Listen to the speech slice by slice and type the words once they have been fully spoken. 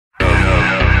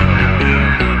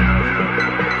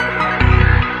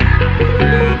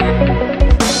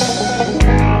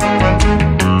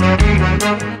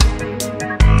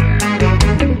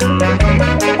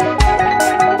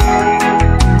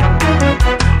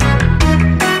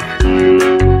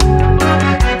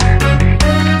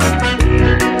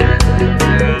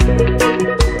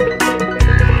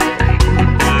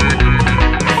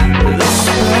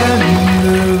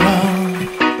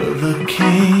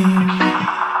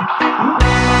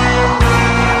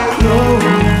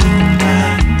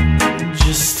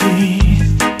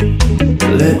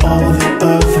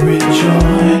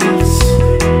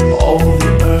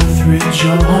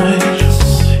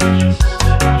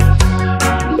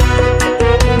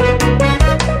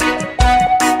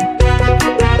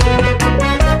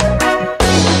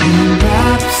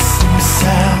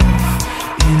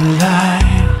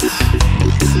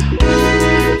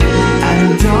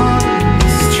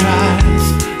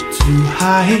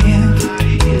hide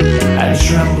and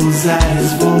trembles at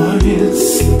his voice.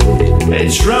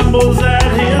 It trembles at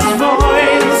his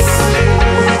voice.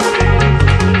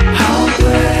 How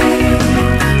great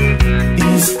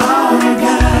is our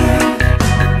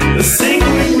God? Sing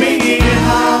with me,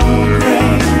 how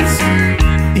great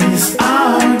is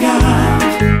our God,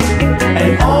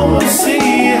 and all will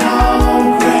see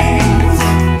how great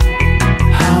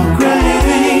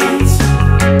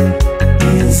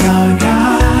is our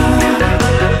God.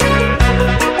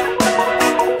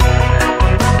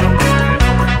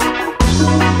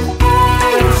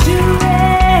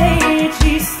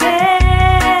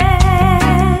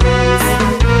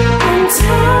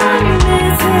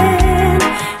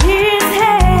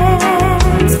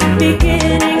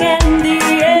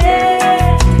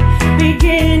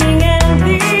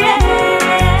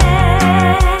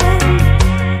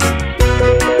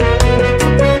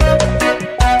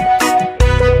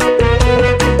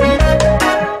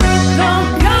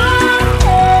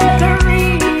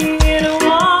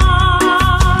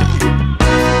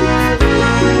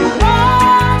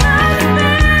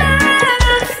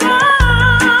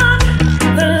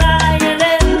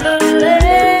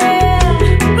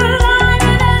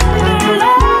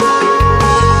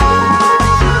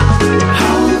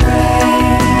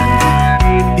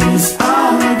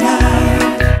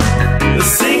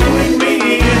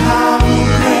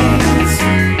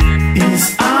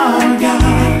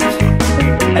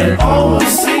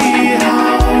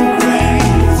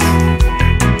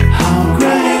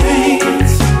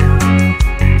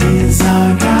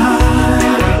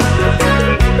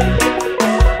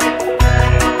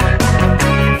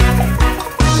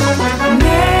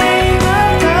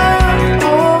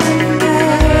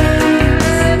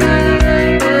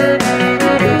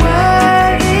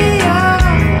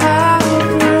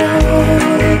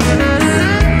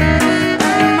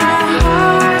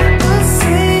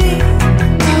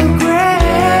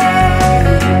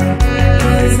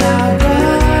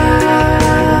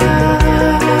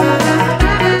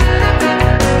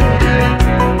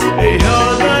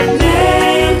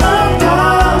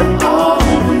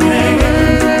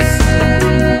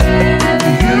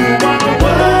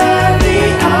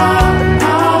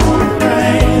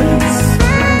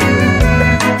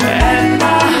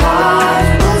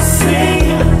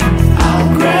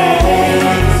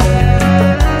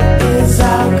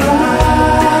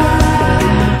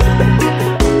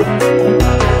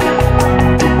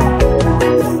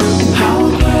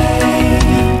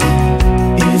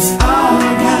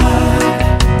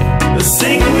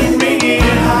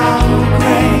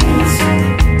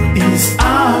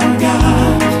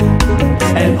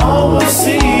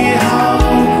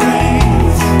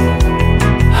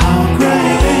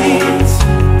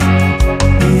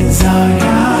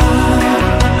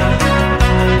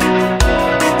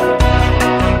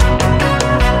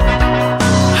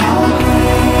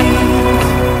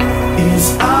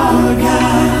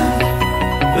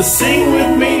 Sing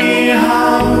with me,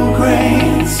 how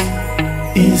great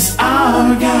is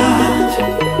our God,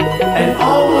 and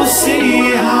all will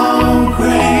see how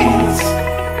great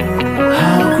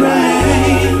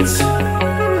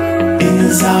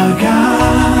is our God.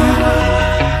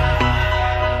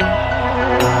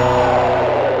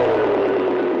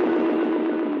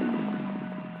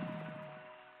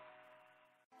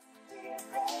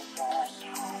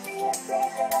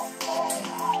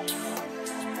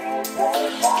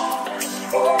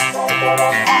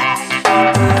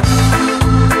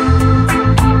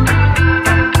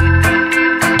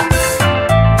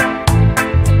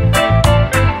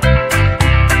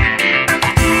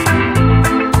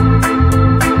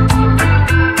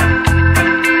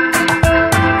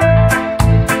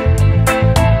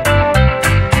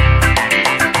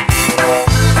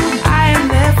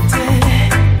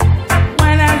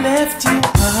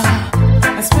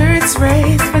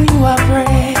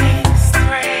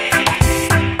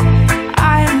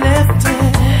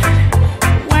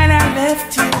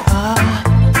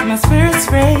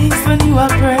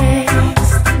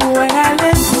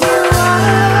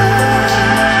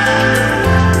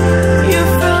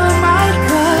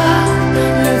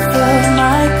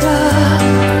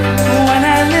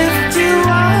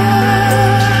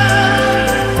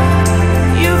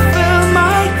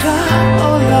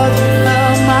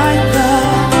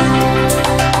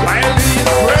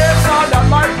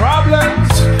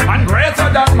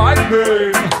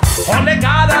 Only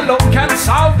God alone can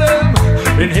solve them.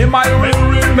 In Him I will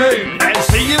remain, as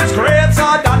He is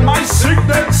greater than my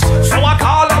sickness. So I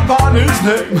call upon His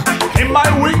name. In my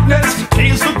weakness, He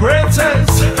is the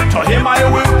greatest. To Him I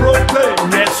will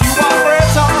proclaim, yes, you are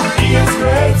greater. He is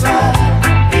greater.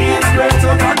 He is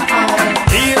greater than I.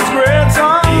 He is greater.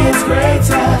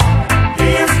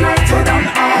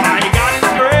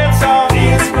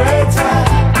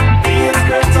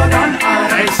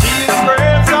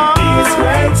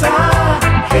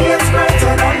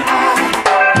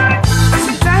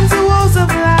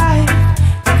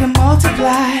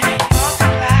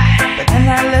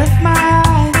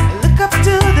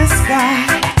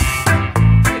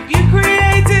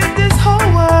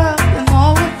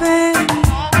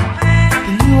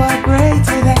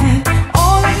 greater than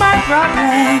all of my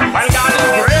problems. Well, God is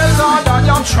greater than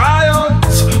your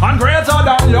trials and greater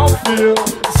than your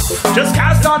fears. Just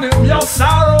cast on him your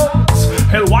sorrows,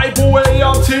 he'll wipe away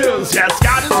your tears. Yes,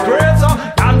 God is greater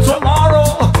than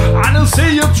tomorrow, and he'll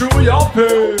see you through your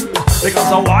pain. Because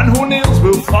the one who kneels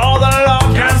before the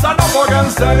Lord can't stand up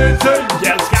against anything.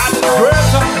 Yes, God is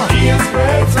greater. He is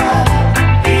greater.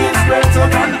 He is greater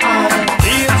than I.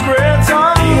 He is greater.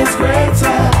 He is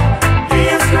greater. He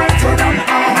is greater than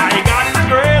I. My God is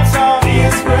greater. He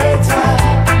is greater.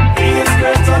 He is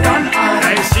greater than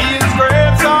I. Yes, he is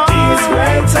greater. He is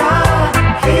greater.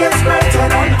 He is greater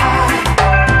than I.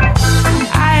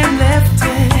 I am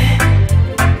lifted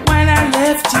when I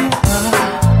lift you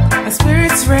up. My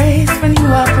spirit's raised when you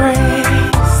are praised.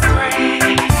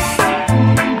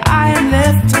 I am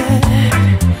lifted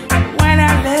when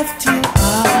I lift you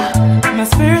up. My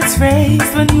spirit's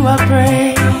raised when you are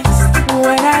praised.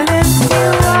 When I lift you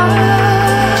up,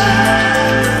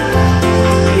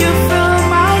 you fill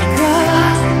my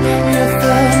cup. You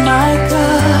fill my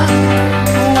cup.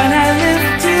 When I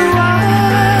lift you up,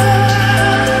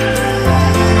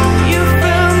 you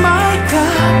fill my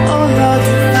cup. Oh Lord,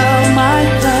 you fill my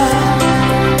cup.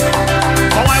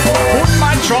 Oh, I won't put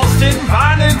my trust in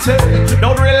vanity,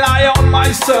 don't rely on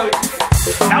myself.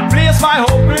 Now place my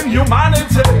hope in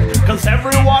humanity, cause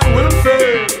everyone will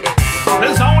fail.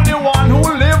 There's only one who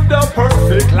lived a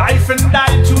perfect life and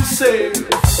died to save.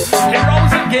 He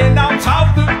rose again out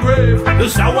of the grave.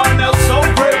 There's no one else so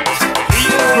great. He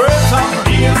is greater.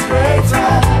 He is greater.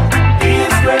 He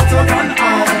is greater than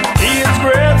I. He is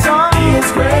greater. He is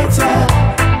greater.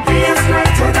 He is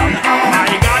greater than I. My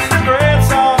God is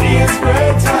greater. He is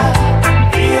greater.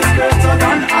 He is greater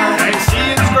than I. Yes, he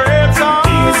is greater.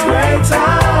 He is greater.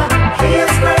 He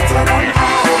is greater than I.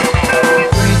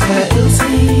 Greater is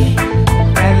he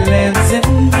that lives in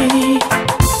me.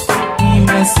 He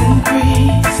must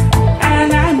increase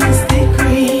and I must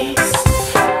decrease.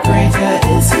 Greater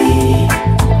is he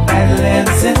that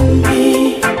lives in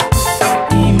me.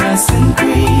 He must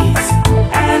increase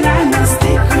and I must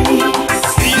decrease.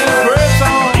 He is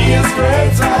greater. He is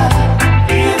greater.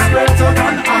 He is greater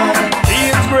than I. He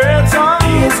is greater.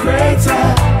 He is greater.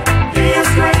 He is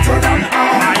greater than I.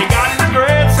 My God is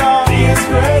greater. He is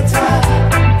greater.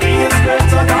 He is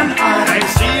greater than I.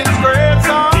 Yes, he is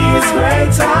greater. He is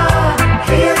greater.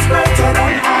 He is greater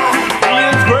than I. He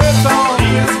is greater. He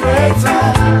is greater.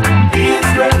 He is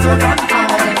greater than I.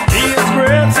 He is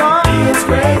greater. He is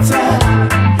greater.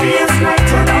 He is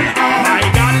greater than I. My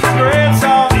God is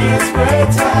greater. He is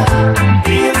greater.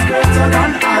 He is greater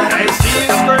than I. Yes, he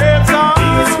is greater. He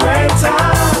is greater.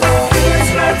 He is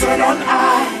greater than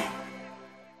I.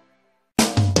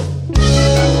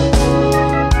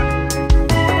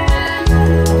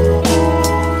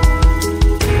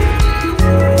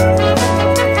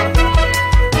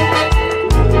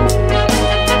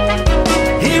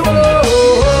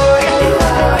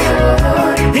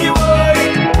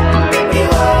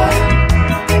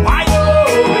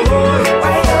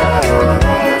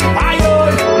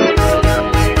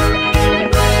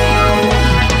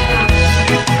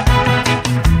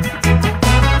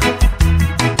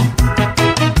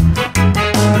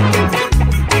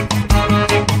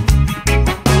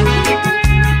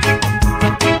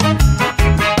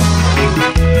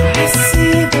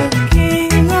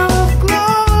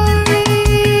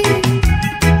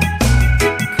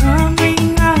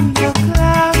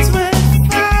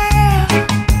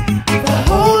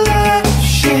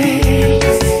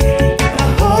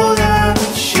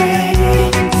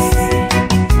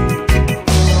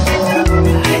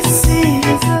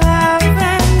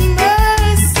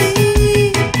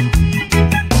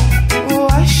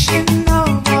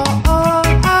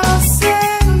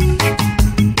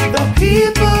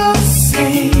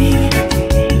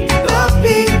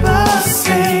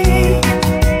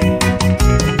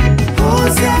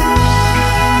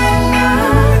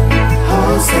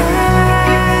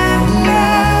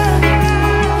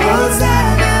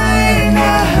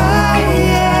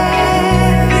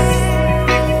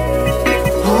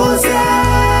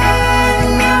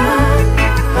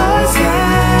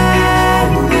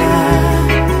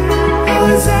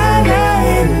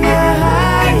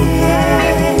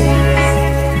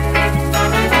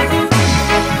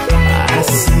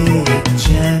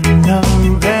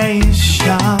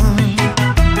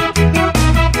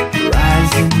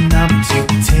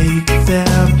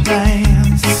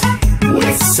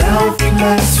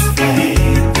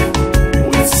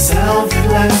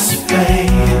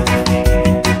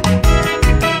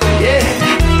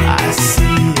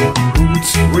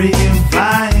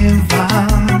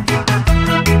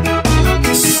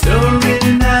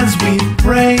 Stirring as we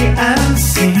pray and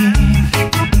sing.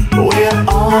 We're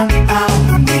on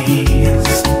our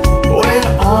knees. We're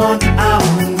on our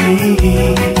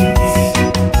knees.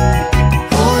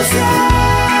 Hosanna,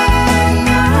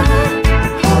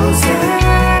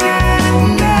 Hosanna,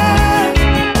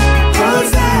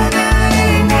 Hosanna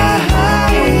in the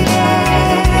highest.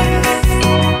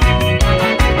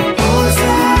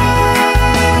 Hosanna,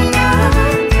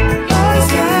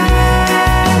 Hosanna,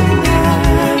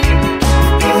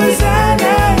 Hosanna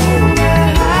in the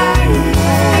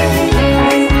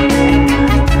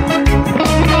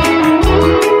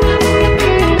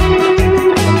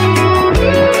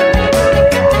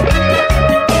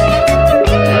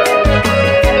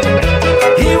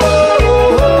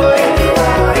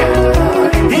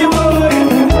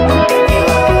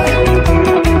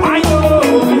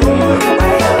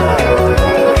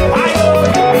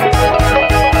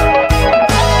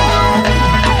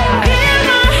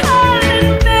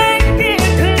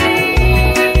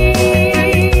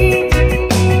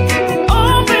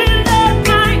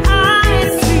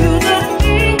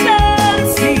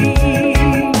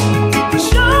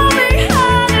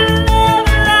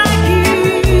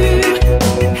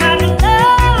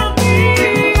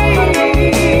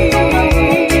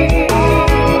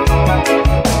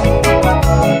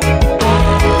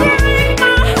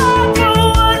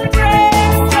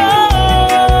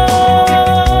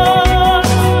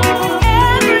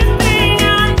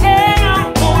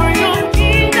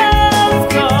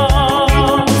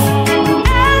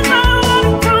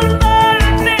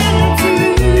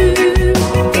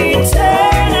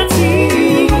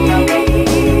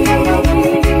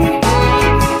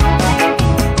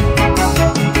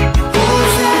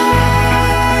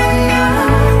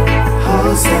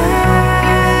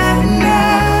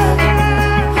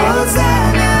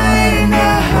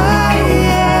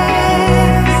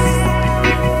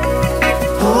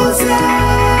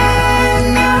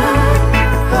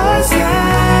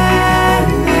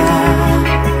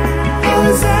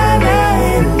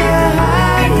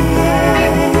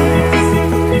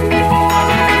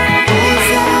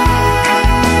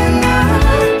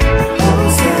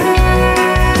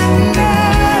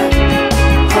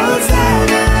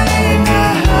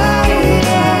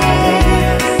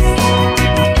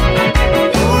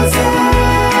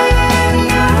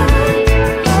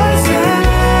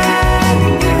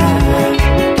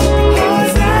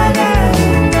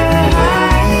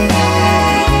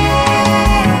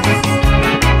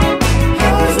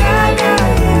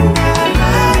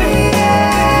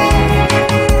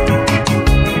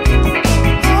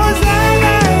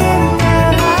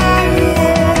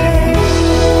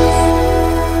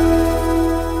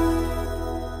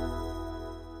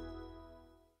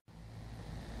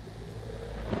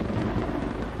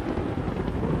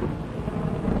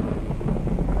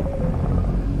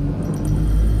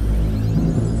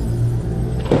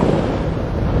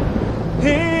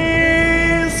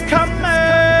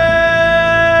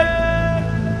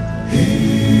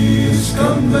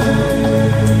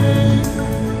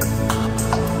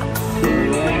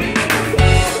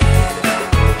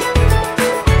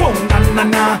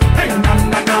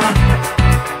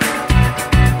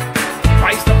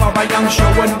Christafari, I'm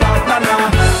showing that na-na.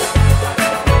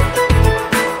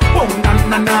 Oh,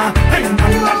 na-na-na, hey,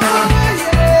 na-na-na.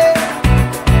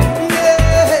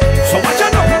 So what you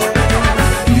know?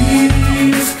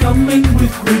 He's coming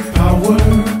with great power,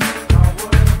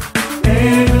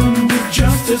 and with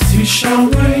justice he shall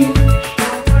reign.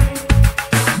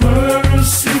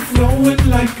 Mercy flowing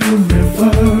like a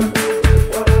river,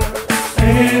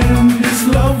 and his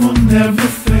love will never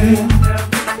fail.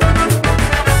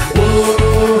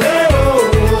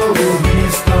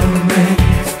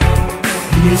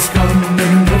 He's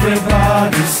coming,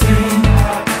 everybody sing.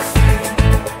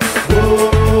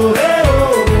 Oh, hey,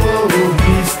 oh,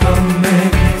 he's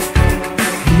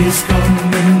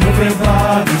coming,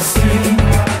 everybody sing.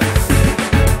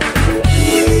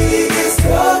 He is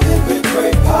coming with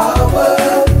great power,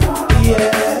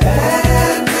 yeah,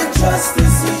 and with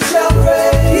justice he shall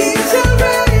reign. He shall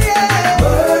reign, yeah.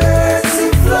 Mercy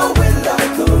flowing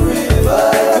like a river,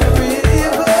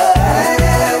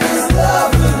 and his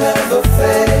love will never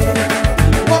fade.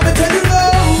 Want me tell you now?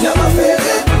 Never fail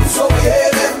it, so we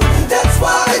hate him. That's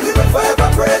why we will forever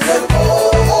praise him. Oh,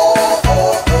 oh,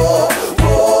 oh, oh,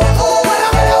 oh, oh.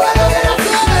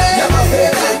 Never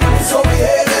fail it, so we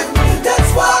hate him. That's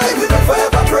why we will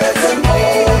forever praise him. Oh,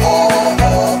 oh,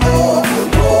 oh, oh,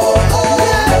 oh, oh,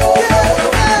 oh,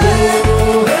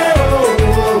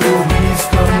 oh.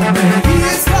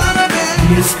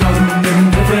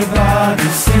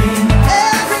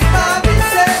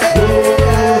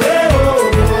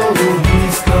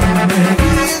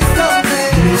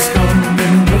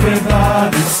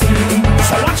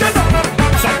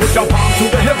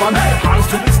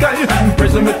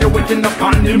 Prism if you're waiting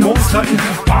upon the most high.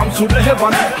 Palms to the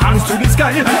heaven, hands to the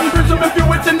sky. Prism if you're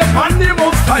waiting upon the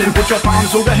most high. Put your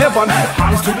palms to the heaven,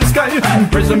 hands to the sky.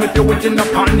 Prism if you're waiting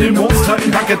upon the most high.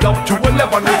 Back it up to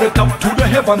 11, move it up to the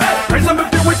heaven. Prism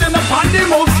if you're waiting upon the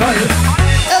most high.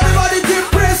 Everybody give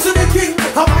praise to the King.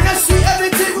 I wanna see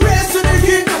everything raise to the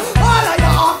King. All of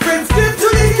your offerings give to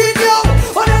the King, yo.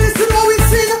 Wanna listen what we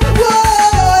sing?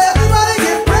 Whoa, everybody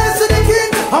give praise to the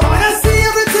King. I wanna see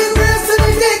everything raise to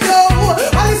the King, yo.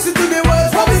 I listen to the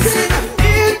words what we sing.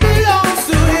 It belongs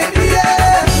to Him,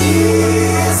 yeah. He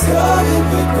is coming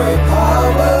with great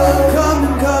power.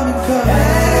 Coming, coming, coming.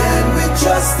 And with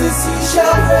justice He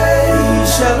shall reign. He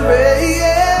shall reign,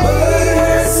 yeah.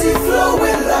 Mercy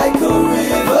flowing like a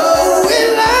river.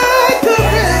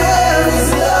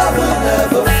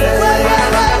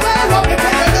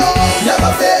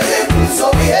 Never fail Him, so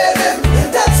we hail Him.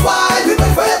 That's why we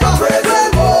will forever praise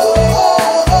Him.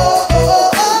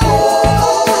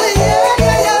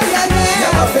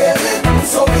 Never fail Him,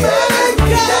 so we hail Him.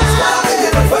 That's why we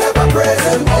will forever praise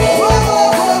Him.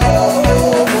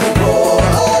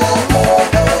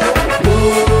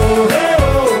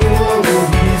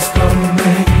 He's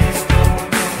coming,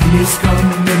 He's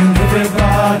coming,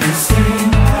 everybody sing.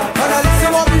 And I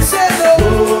listen what we say, though.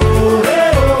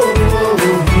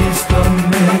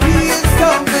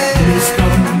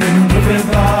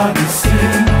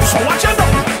 So watch it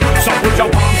up. So put your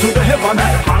palms to the heaven,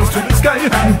 hands to the sky.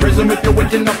 Praise Him if you're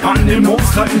waiting upon the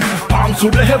most high. Palms to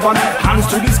the heaven, hands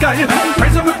to the sky.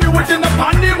 Praise Him if you're waiting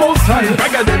upon the most high.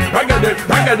 Reggae, reggae,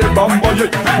 reggae, bamba,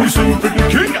 yeah. We sing for the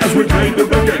King as we play the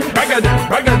reggae. Reggae,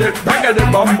 reggae, reggae,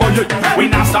 bamba, yeah. We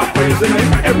not stop praising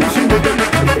Him every single day.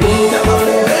 Never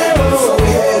fail Him, so we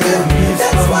hail Him.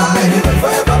 That's why we will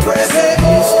forever praise Him.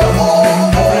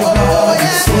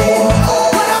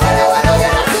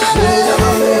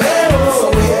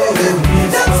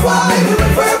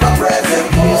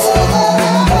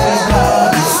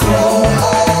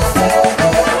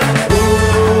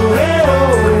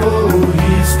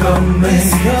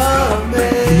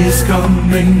 He's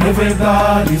coming,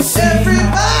 everybody sing.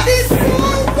 Everybody sing.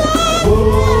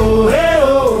 Oh, hey,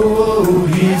 oh,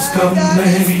 He's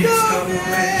coming.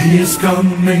 He's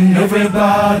coming,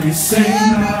 everybody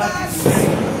sing.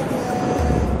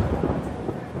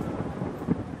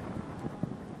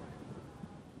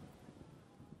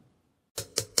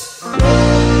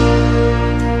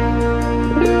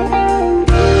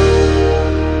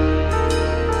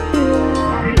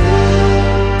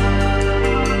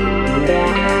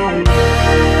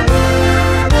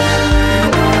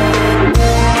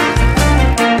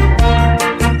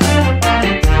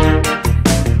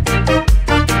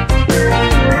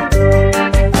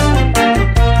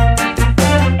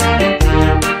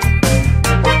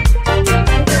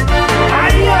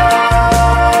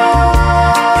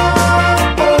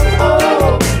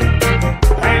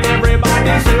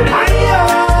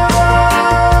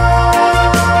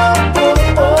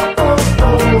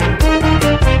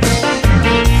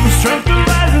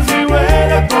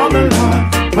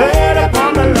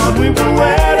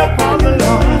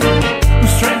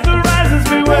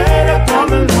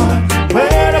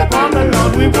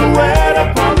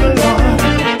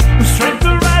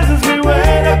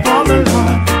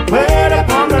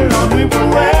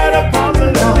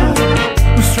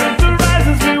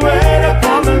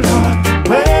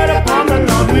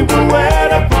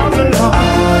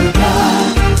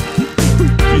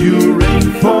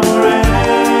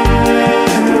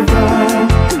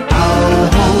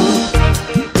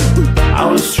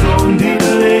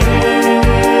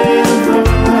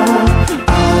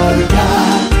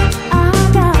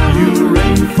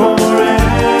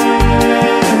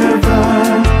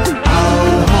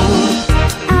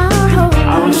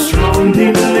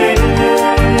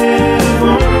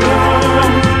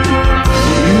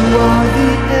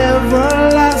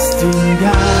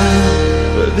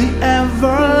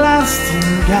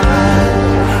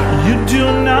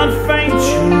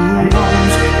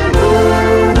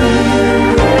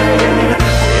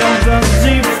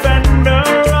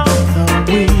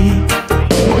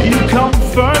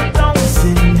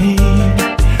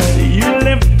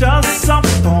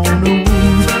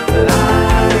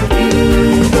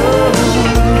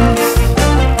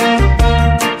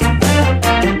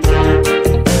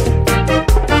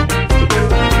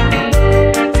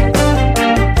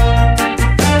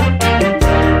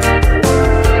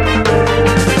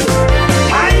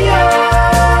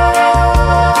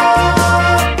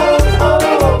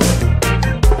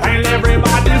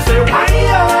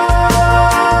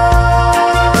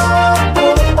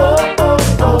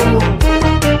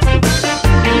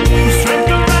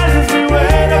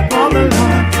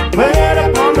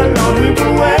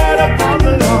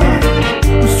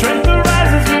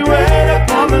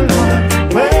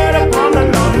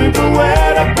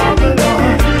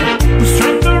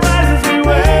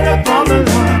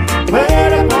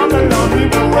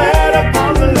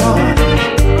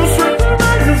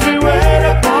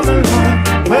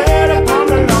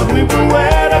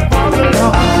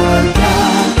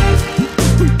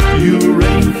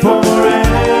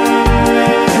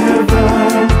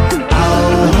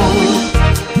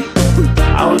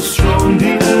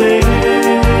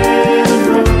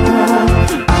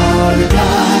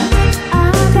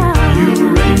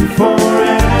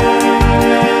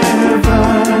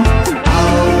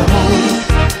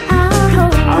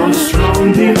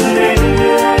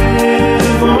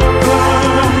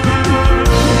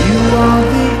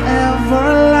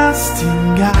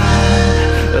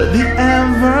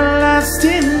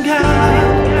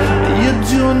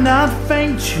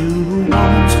 you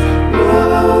won't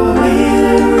roll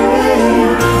in rain.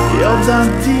 You're the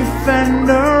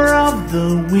defender of the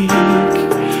weak.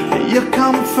 You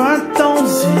comfort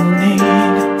those in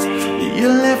need. You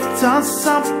lift us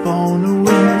up on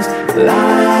wings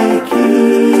like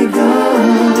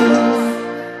eagles.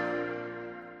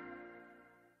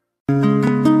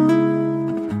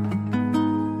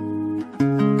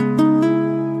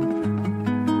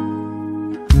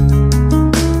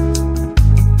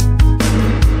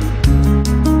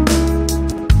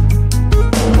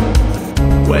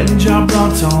 When Jah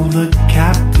brought all the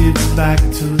captives back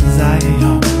to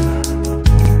Zion,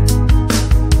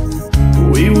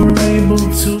 we were able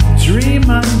to dream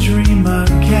and dream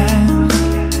again.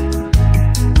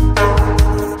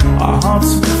 Our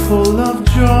hearts were full of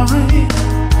joy,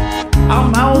 our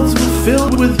mouths were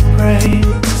filled with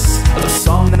praise, a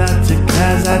song that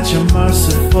declares that you're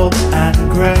merciful and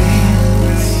great.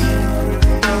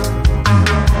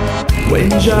 When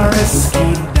Jah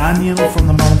rescued Daniel from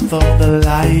the mouth of the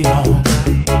lion,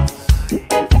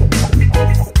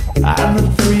 and the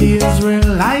 3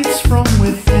 Israelites from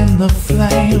within the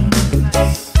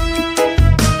flames,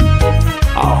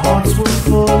 our hearts were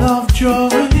full of joy,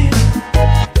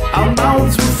 our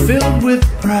mouths were filled with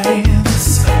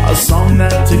praise, a song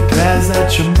that declares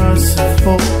that you're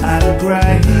merciful and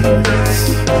great.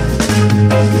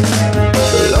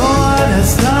 The Lord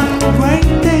has done great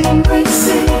things.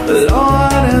 The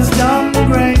Lord has done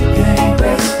great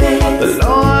things. The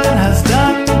Lord has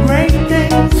done great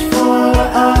things for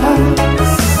us.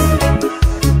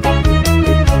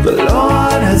 The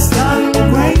Lord has done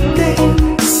great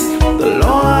things. The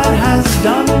Lord has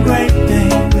done great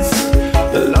things.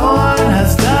 The Lord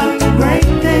has done great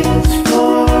things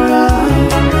for us.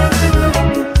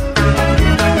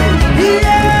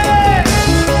 Yeah!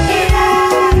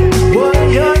 Whoa,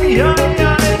 yeah, yeah,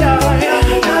 yeah, yeah,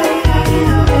 yeah.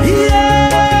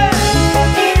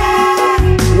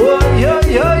 Whoa, yeah,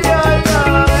 yeah, yeah,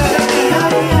 yeah.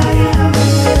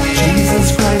 Jesus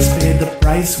Christ paid the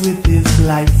price with his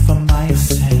life for my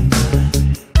sin.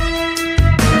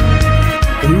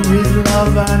 Through his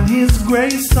love and his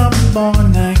grace I'm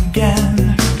born again.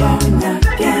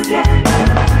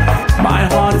 My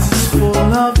heart is full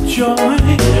of joy,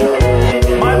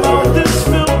 my mouth is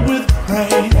filled with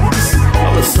praise,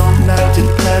 of a song that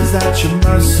declares that you're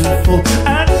merciful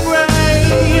and great.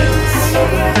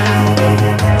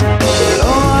 The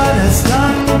Lord has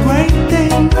done great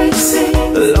things.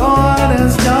 The Lord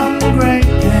has done great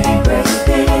things.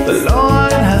 The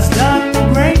Lord has done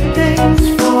great things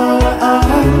for us.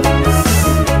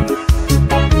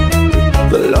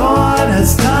 The Lord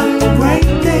has done great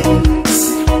things.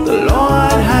 The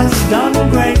Lord has done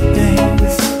great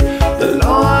things. The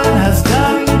Lord has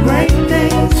done great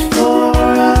things for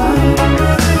us.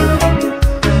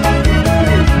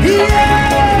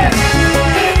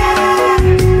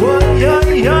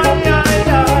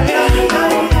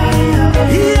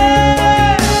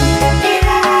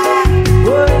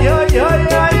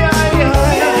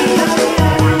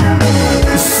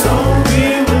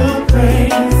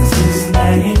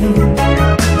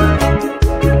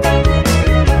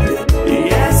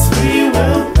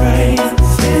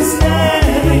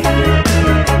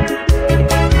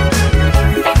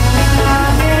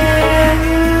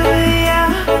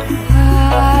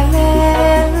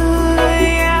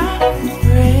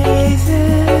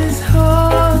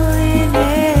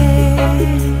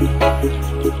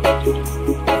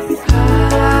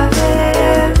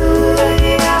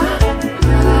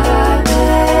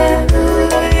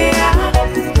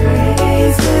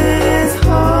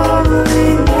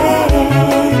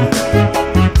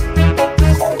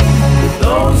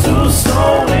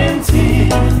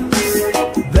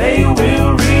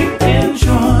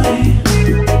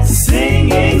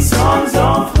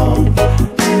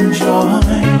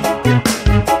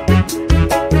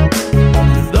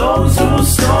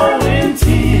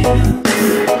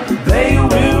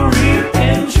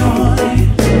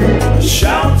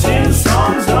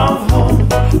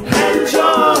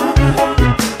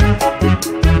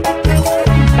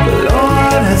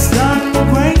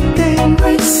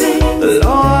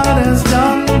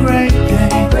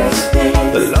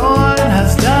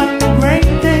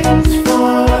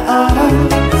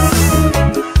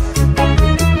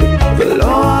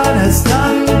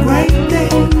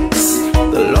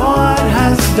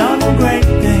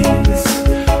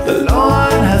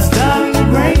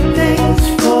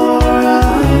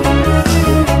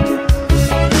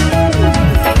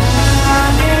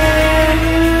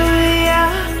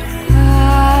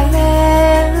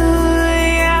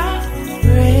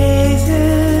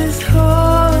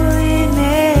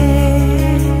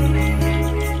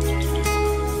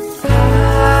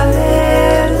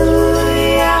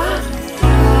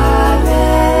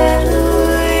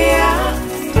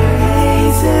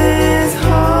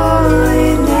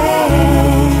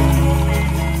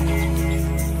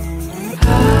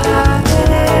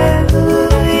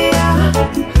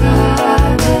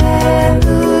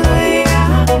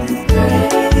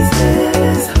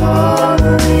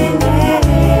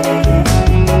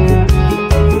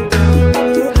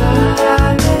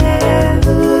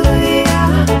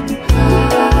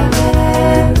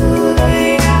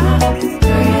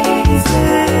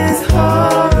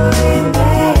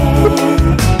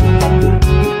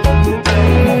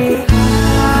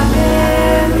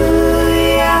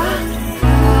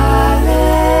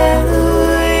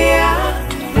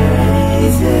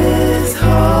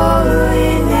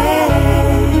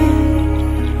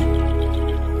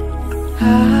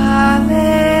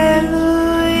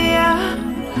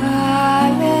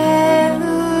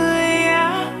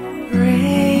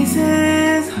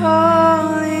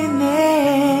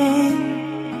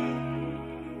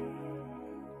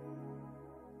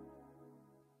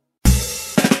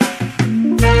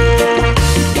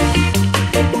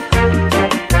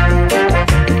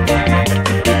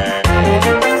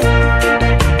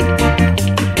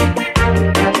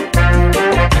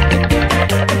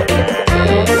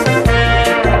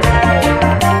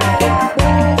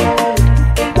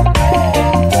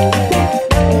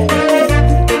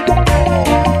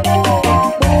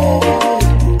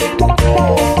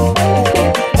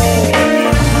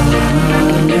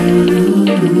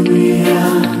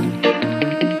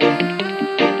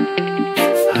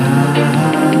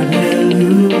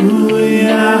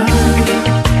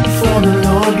 For the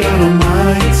Lord God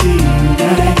Almighty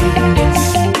reigns.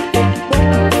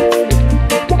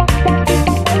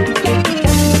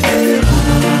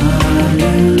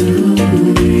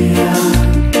 Hallelujah.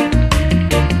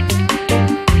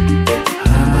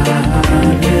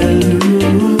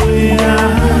 Hallelujah.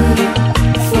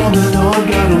 For the Lord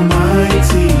God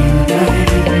Almighty reigns.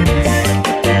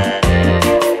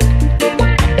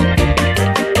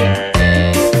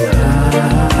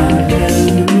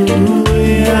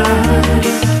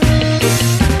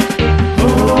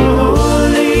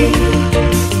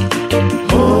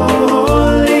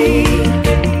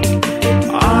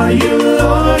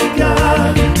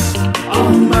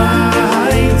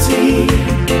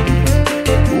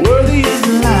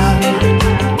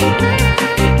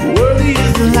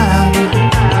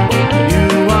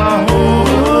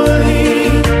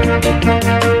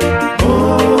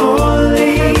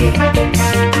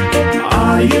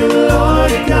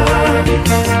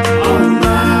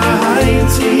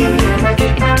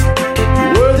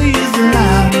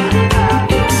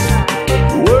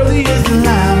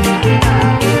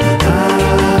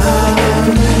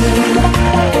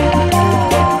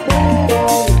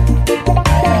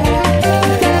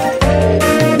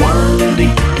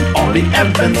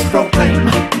 Heavens proclaim,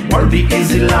 worthy is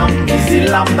the Lamb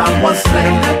that was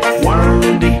slain.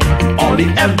 Worthy, all the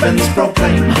heavens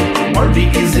proclaim, worthy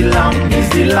is the Lamb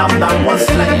that was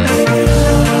slain.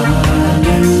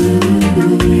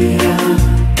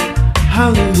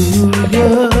 Hallelujah, hallelujah,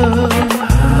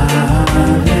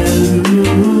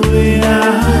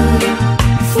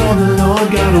 for the Lord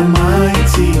God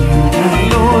Almighty,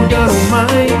 Lord God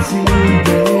Almighty.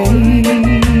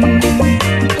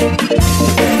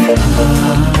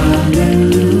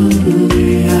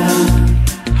 Hallelujah,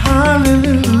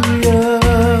 hallelujah,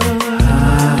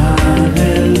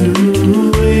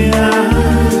 hallelujah,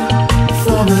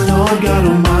 for the Lord God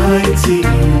Almighty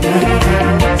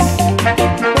reigns.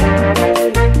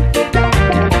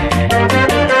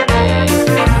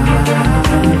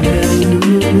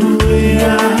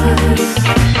 Hallelujah.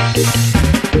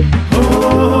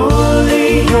 Holy,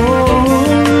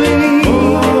 holy,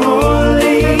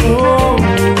 holy,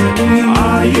 holy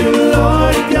are you,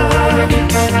 Lord God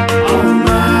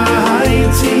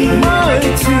Almighty,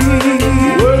 mighty.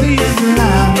 Worthy is the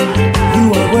Lamb, you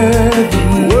are worthy.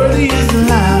 Worthy is the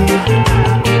Lamb,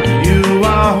 you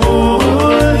are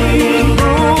holy,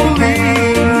 holy,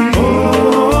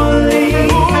 holy,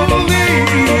 holy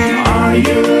are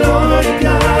you, Lord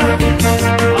God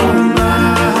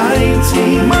Almighty,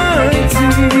 mighty.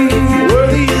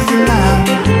 Worthy is the Lamb,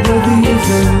 worthy is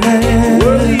the Lamb,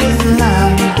 worthy is the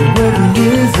Lamb, worthy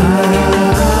is the Lamb.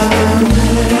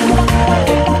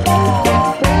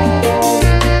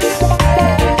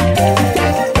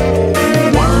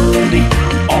 Worthy,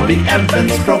 all the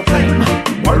heavens proclaim,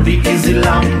 worthy is the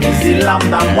Lamb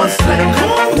that was slain.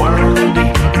 Worthy,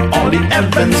 all the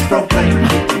heavens proclaim,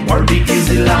 worthy is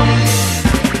the Lamb.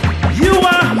 You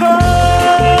are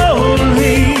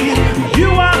holy, you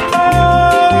are holy,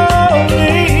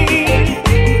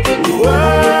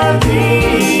 worthy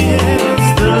is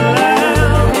the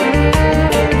Lamb.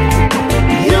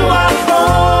 You are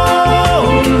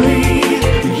holy,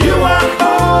 you are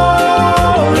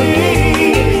holy,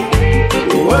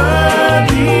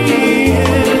 worthy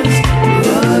is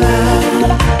the Lamb.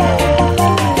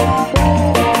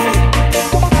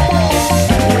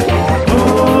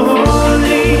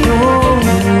 Holy,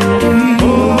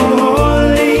 holy,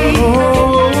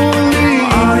 holy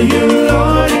are you,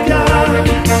 Lord God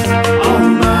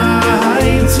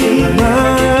Almighty,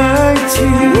 mighty.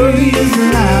 Worthy is the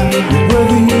Lamb,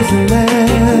 worthy is the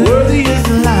Lamb, worthy is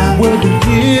the Lamb, worthy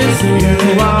is the Lamb.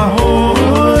 You are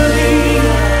holy,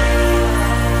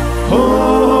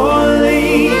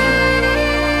 holy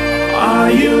are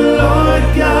you, Lord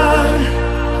God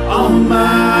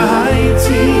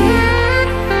Almighty.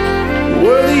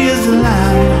 Worthy is the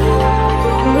Lamb,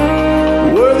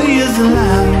 worthy is the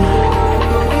Lamb.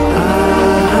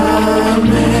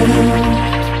 Amen.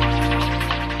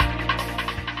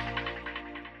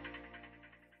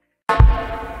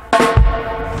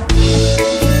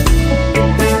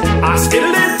 I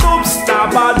still it up,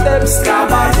 stab at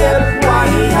them, why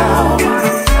now?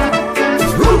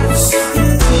 Roots.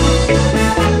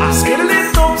 I still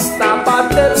it up, stab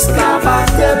at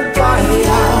them, why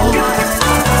now?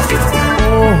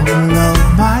 All of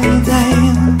my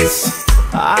days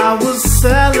I will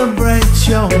celebrate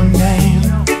your name.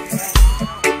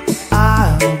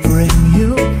 I'll bring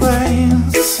you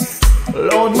praise.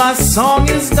 Lord, my song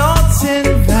is not in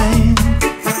vain.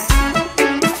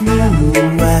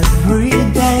 New every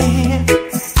day,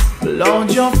 Lord,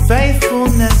 your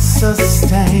faithfulness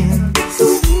sustains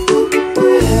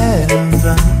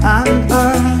heaven and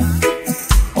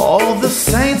earth. All the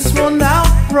saints will now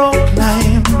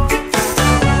proclaim,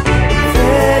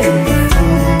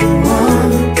 faithful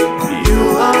one, you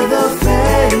are the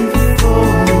faithful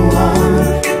one.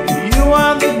 You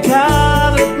are the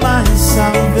God of my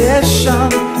salvation.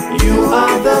 You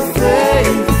are the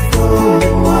faithful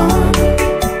one.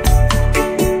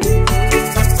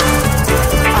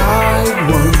 I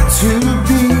want to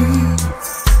be,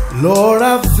 Lord,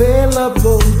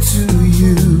 available to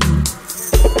you,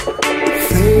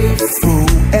 faithful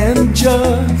and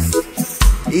just.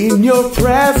 In your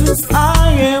presence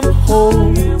I am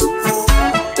whole.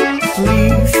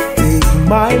 Please take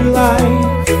my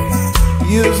life,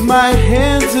 use my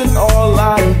hands in all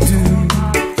I do.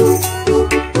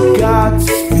 God,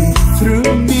 speak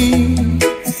through me.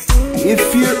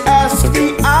 If you ask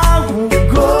me, I will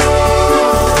go.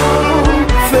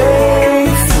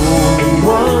 Faithful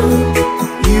one,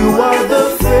 you are the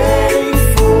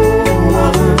faithful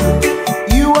one.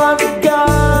 You are the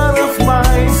God of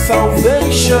my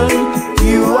salvation.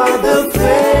 You are the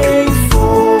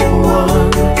faithful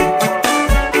one.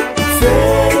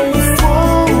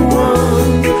 Faithful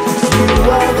one, you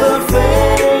are the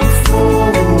faithful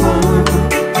one.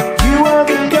 You are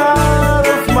the God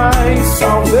of my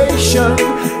salvation.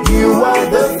 You are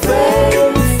the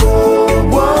faithful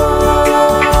one.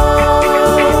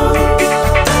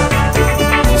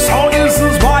 So this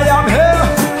is why I'm here,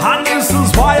 and this is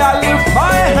why I lift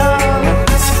my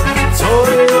hands to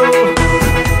you.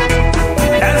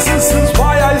 Yes, this is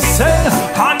why I sing,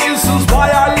 and this is why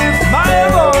I lift my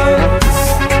voice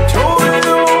to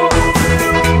you.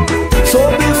 So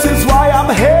this is why I'm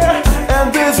here, and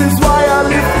this is why I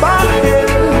lift my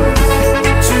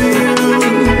hands to you.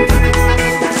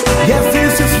 Yes,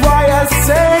 this is why I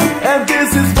sing, and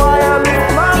this is why I lift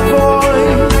my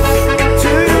voice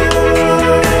to you.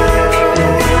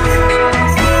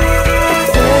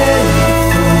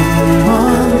 Faithful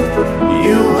one,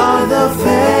 you are the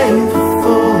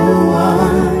faithful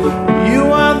one. You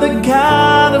are the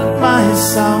God of my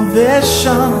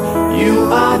salvation. You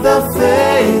are the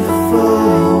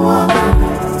faithful one.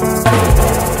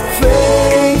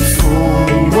 Faithful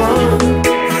one,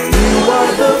 you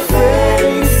are the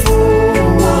faithful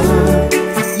one.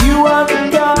 You are the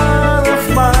God of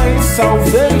my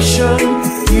salvation.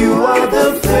 You are the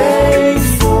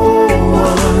faithful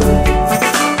one.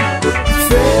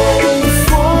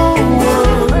 Faithful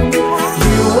one,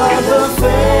 you are the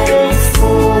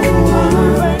faithful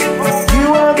one. You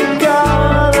are the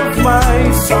God of my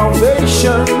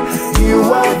salvation. You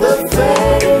are the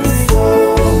faithful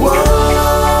one.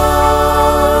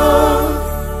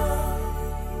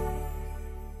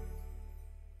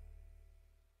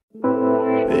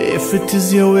 If it is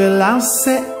your will, I'll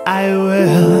say I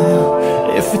will.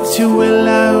 If it's your will,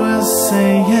 I will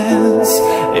say yes.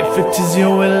 If it is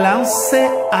your will, I'll say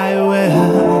I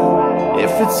will.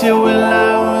 If it's your will,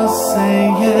 I will say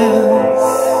yes.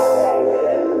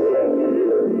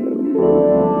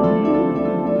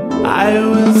 I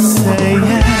will say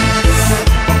yes.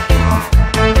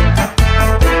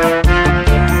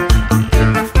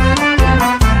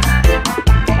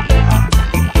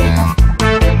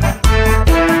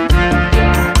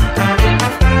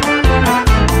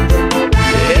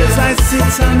 As I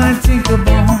sit and I think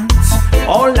about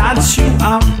all that you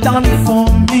have done for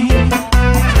me,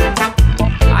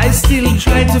 I still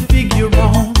try to figure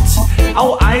out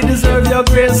how I deserve your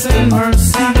grace and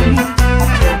mercy.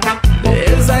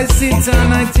 As I sit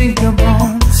and I think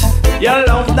about your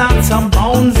love that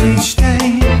abounds each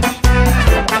day,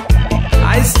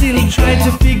 I still try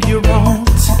to figure out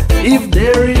if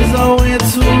there is a way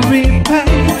to repay,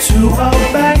 to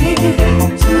obey,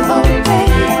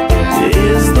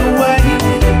 is the way,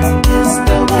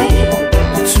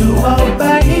 to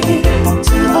obey,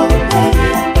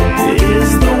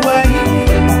 is the way,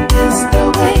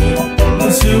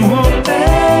 to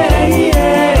obey,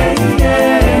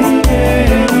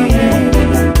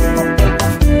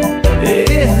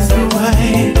 is the way.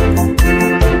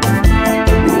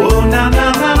 Oh, na na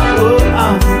na, oh,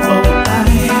 oh, oh,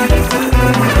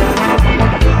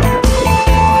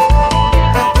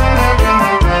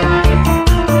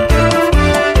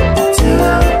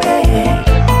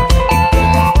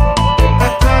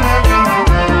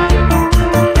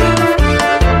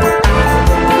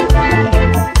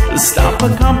 stop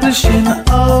accomplishing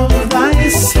of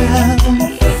thyself.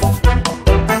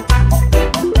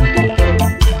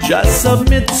 Just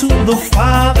submit to the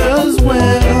Father's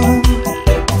will.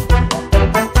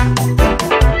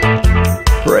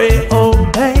 Pray,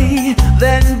 obey,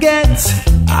 then get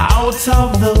out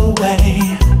of the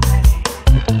way.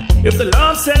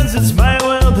 says it's my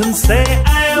will, then say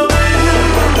I will.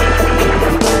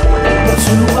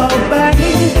 To obey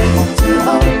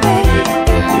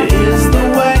is the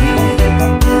way.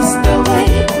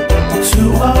 To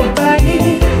obey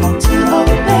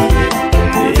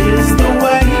is the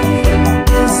way.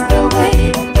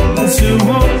 To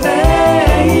obey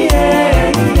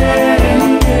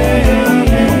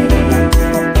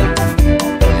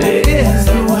is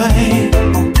the way.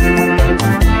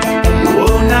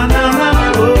 Oh, na na na,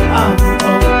 oh,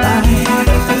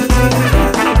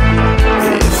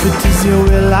 if it is your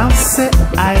will, I'll say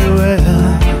I will.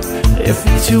 If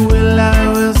it's your will, I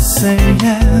will say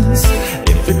yes.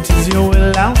 If it is your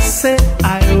will, I'll say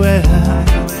I will.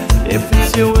 If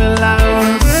it's your will, I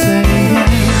will say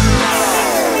yes.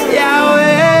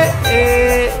 Yahweh,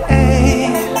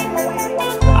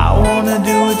 I wanna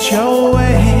do it your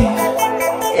way.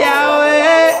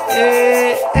 Yahweh,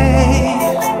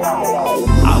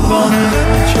 I'm gonna do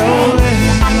it your way.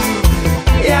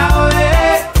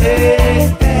 Yahweh,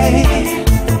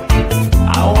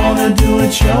 I wanna do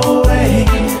it your way.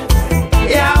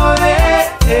 Yahweh,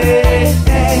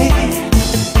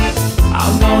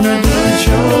 I'm gonna do it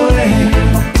your way.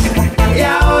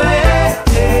 Yahweh,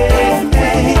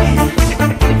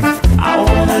 I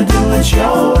wanna do it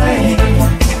your way.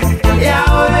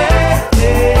 Yahweh,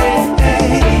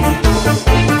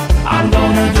 I'm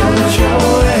gonna do it your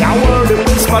way. Your word it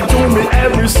whisper to me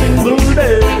every single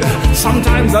day.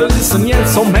 Sometimes I listen, yet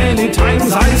so many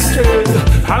times I stray.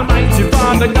 Almighty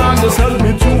Father God, just help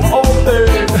me to obey.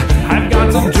 I've got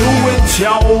to do it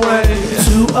your way.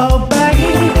 To obey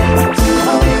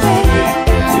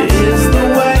is the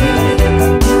way.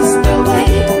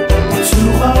 To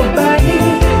obey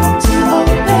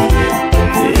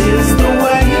is the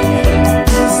way.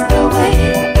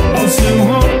 To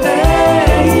obey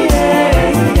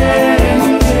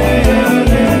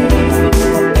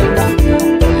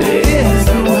is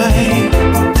the way.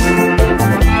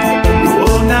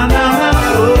 Oh, na na na,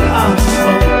 oh,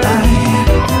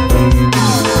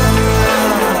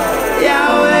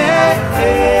 Yahweh,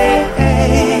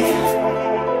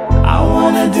 I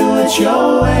wanna do it your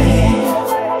way.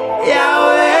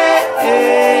 Yahweh,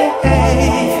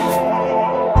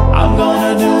 I'm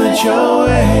gonna do it your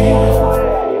way.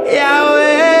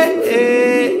 Yahweh,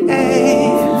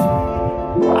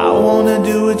 I wanna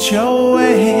do it your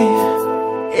way.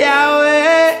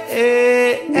 Yahweh,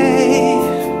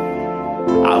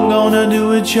 I'm gonna do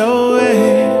it your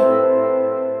way.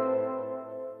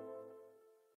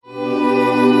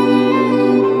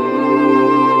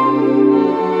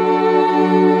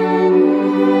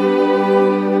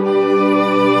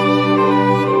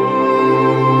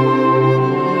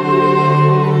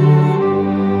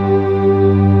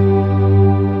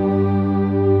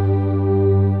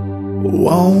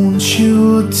 Won't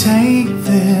you take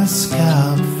this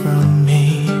cup from me?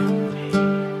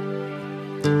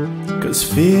 'Cause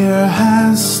fear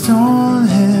has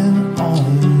stolen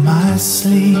all my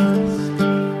sleep.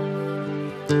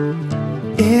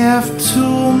 If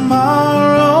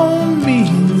tomorrow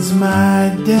means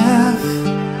my death,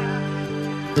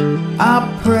 I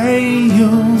pray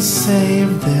you'll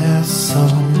save their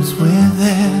souls with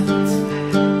it.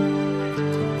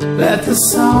 Let the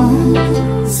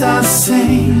songs I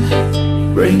sing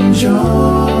bring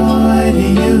joy to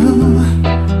you.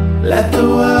 Let the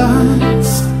words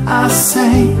I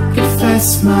say confess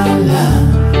my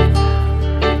love.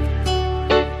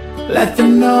 Let the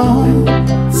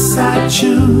notes I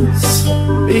choose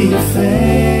be your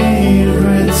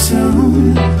favorite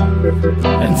tune.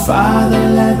 And Father,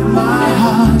 let my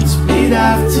heart beat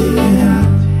after you.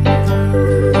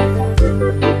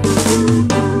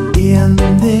 In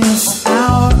this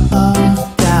hour of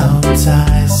doubt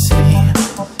I see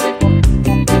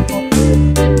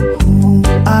who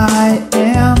I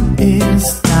am is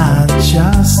not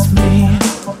just me.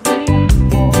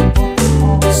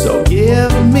 So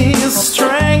give me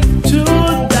strength to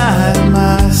guide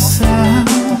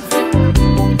myself,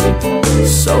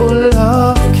 so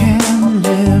love can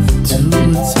live to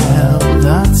tell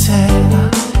the tale.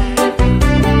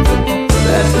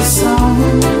 Let the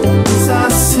songs I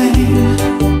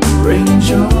sing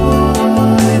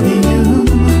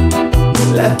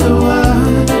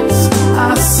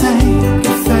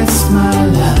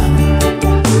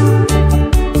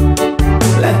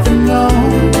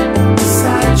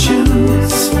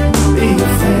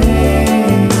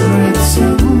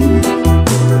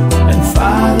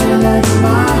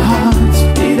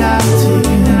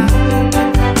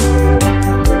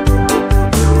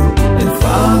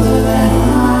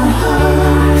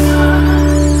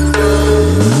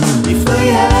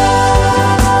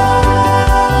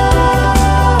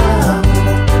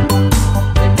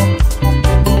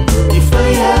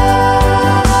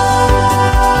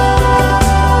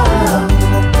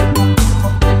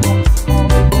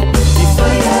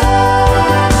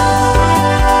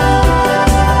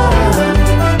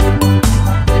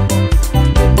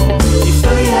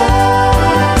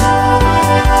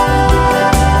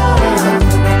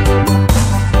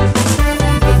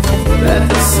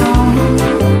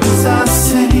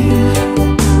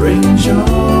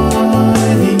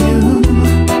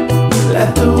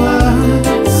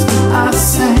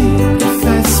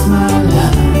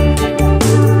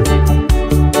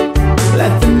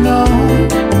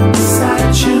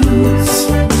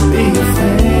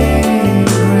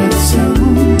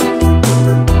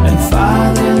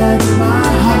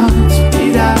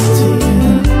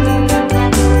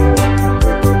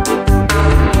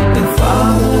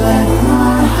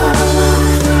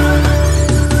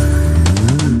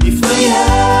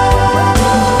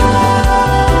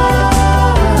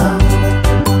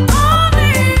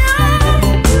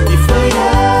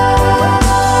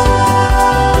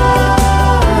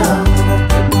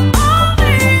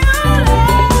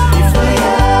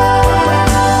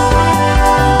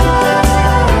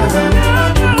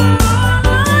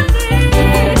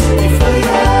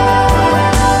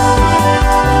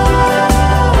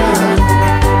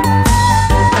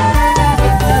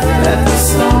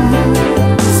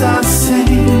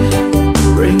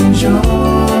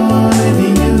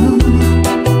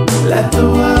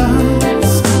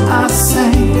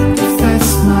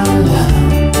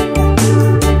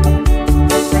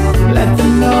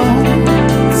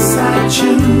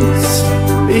always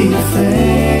be your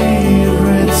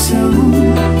favorite tune.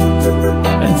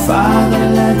 And Father,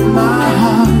 let my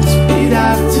heart beat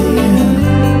after you.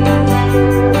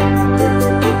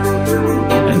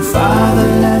 And Father,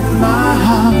 let my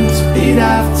heart beat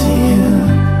after you.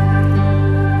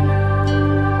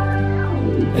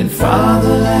 And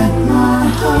Father, let my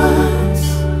heart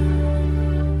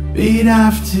beat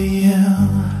after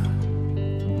you.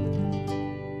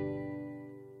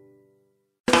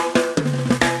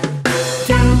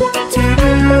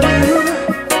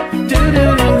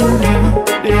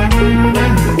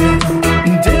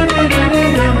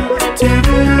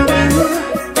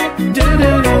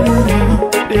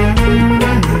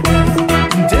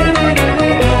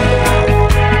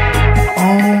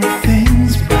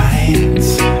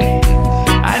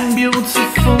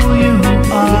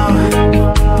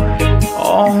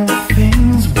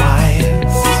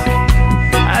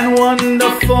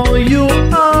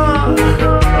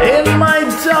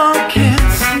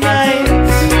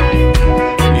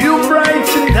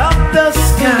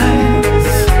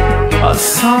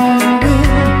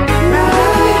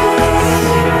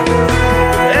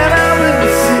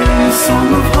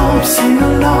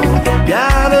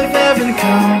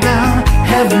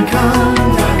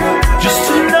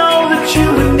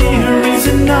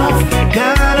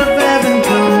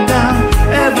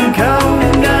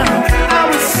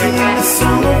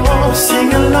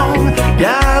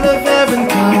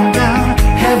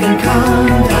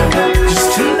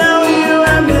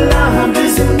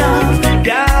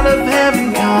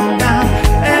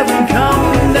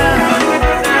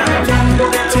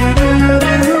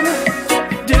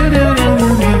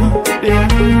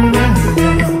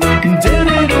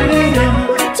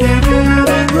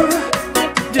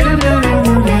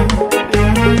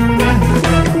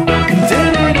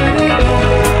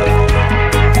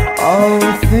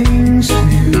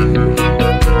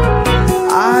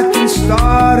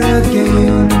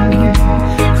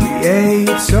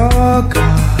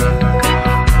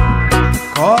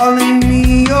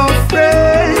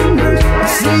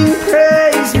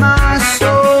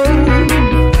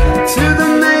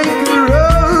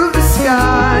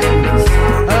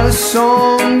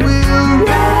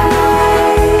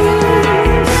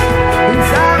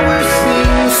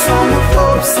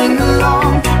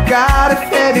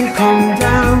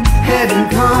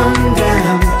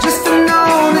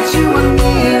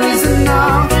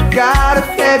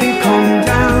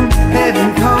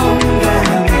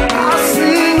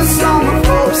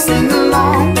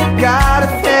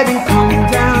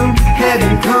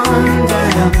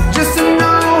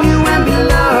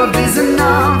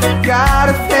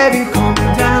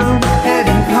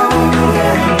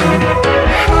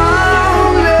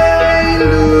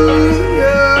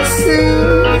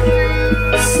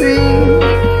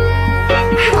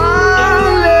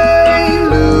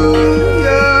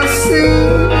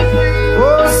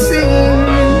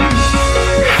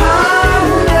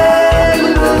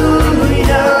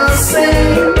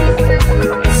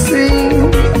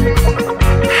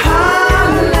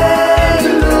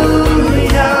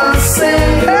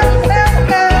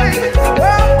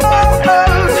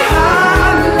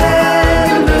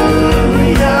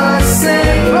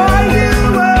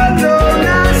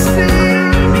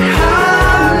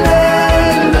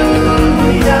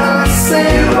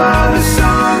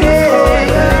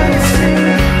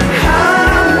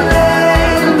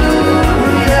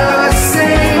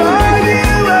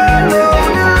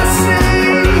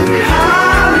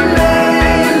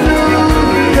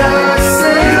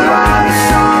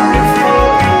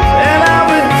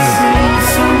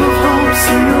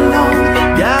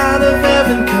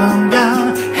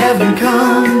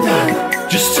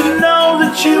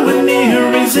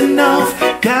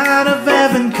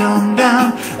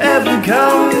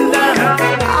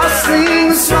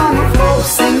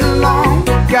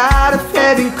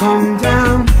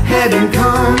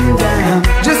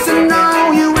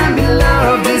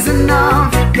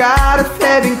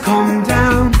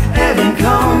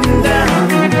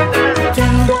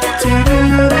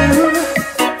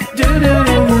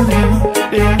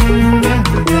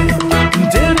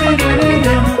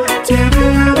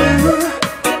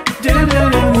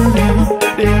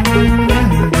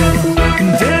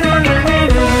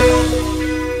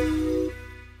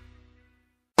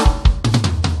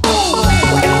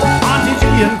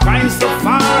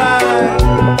 Christafari,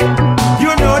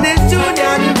 you know this tune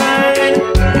divine.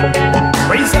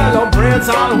 We celebrate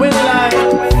all with life,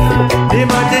 the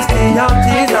majesty of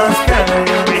Jesus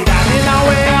Christ. We stand in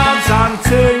our arms and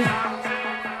sing.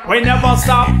 We never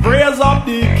stop praise of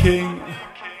the King.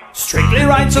 Strictly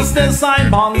righteousness I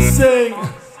must sing.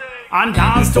 and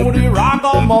dance to the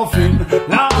ragamuffin.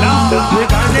 Lord, We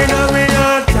got in a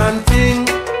real chanting.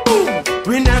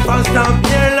 We never stop,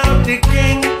 hail of the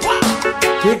king.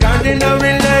 We got in a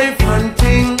real life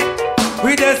hunting.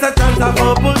 We just a chant of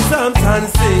bubble songs and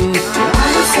sing.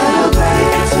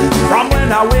 from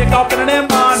when I wake up in the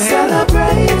morning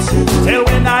till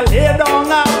when I lay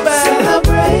down on bed,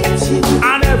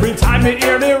 and every time you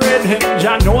hear the rhythm,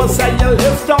 Jah know say you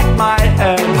lift up my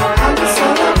head.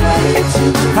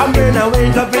 From when I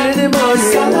wake up in the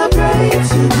morning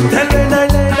till when I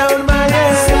lay down my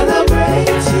head.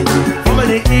 From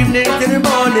the evening to the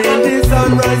morning, the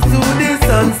sunrise to the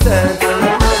sunset.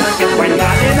 When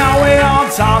God in our way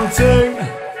out something,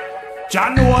 Jah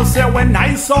know say when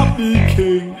I saw the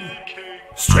king.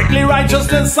 Strictly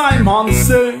righteousness Simon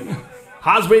sing,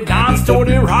 as we dance to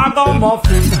the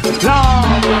ragamuffin.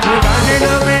 Lord, We got in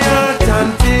a real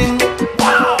chanting.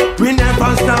 We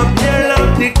never stop, hail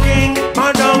of the king.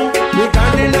 Madam, we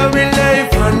got in a real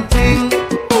life hunting.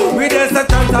 We just a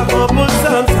chant of bubble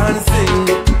songs and sing.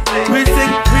 We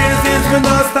sing praises, we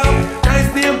not stop.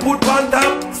 Christ name put on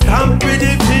top. Stamp with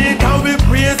the feet and we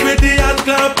praise with the hand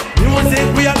clap. Music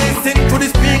we are listening to the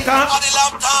speaker.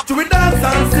 To we dance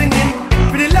and singing.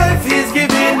 For the life he's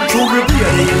giving. To we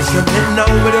play the instrument now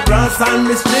with the brass and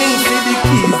the strings. See the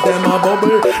keys, them a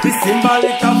bubble. The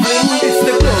symbolic of bling. It's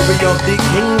the glory of the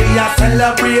king. We are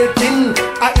celebrating.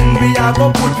 And we are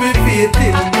go put we faith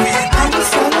in.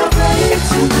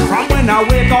 from when I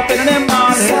wake up in the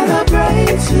morning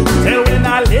till when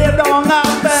I lay down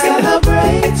on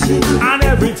bed, and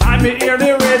every time you hear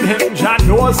the rhythm, Jah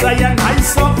know say you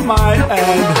nice up my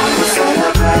head.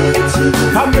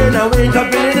 From when I wake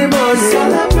up in the morning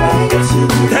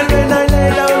till when I lay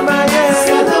down my head.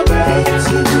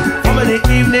 From the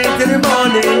evening to the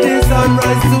morning, the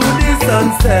sunrise to the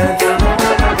sunset.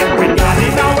 We got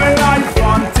it our life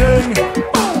hunting,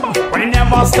 we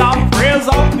never stop praise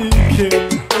of the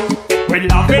king. We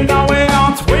love it our way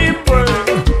out, we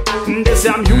pray. This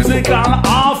is musical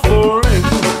offering.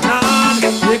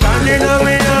 We got in a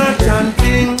real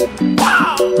chanting.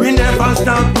 We never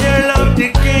stop, hail of the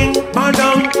king.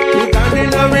 Madam, we got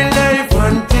in a real life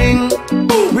hunting.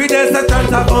 We just a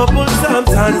chant of bubble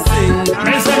songs and sing.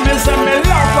 Me say, me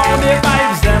love how the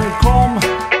vibes them come.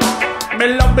 Me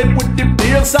love it with the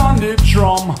bass on the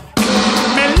drum.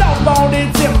 Me love how the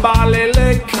timbale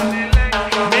lick.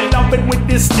 Me love it with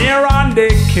the snare and the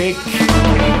kick.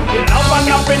 Love and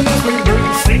happiness we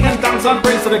bring, singing thanks and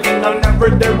praise to the king. And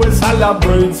every day we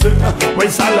celebrate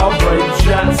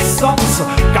Jesus.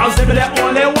 Cause they be the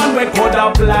only one we could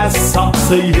have blessed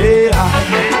us, yeah.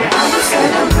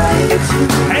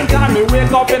 Anytime we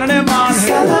wake up in the morning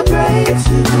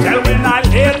till when I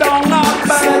lay down on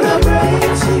bed,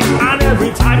 and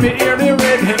every time you hear the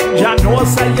rhythm, Jah know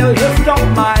say you lift up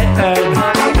my head.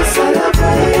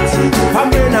 From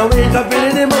when I wake up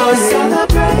in the morning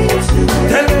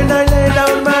till when I lay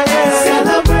down my head.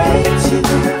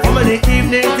 From the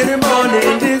evening to the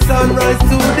morning, the sunrise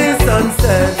to the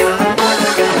sunset.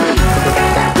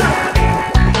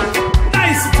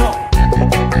 Nice talk.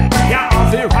 Yeah,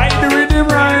 I'll be right the rhythm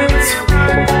right.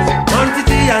 Monty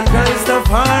G and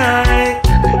Christafari,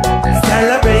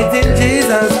 celebrating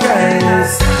Jesus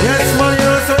Christ. Yes, man, you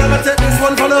know, so I'm gonna take this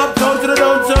one from the uptown to the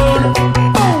downtown.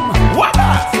 Boom. What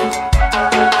that?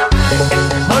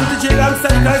 Monty G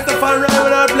alongside Christafari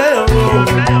when I play a role.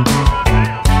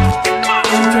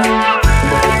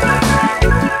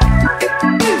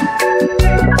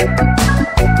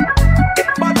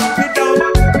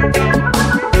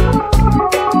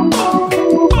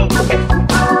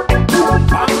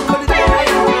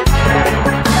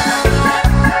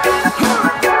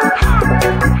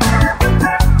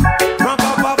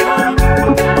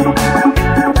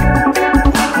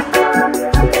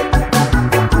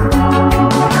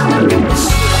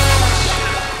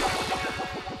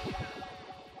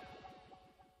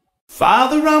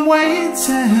 Father, I'm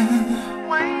waiting.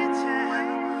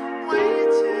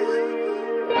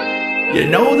 You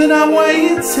know that I'm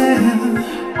waiting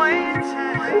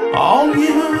on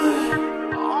you.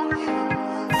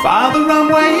 Father, I'm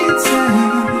waiting.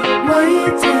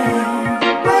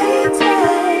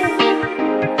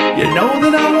 You know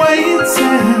that I'm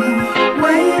waiting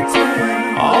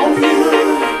on you.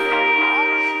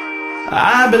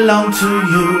 I belong to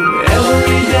you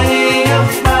every day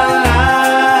of my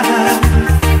life.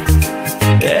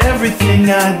 Everything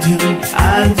I do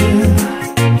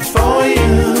for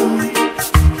you.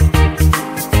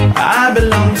 I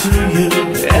belong to you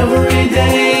every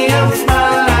day of my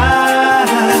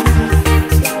life.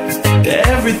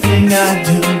 Everything I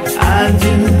do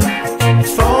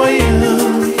for you.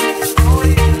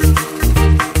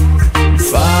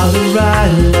 Father,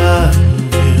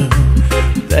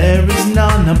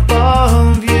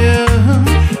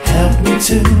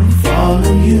 to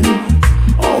follow you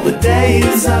all the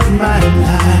days of my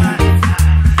life.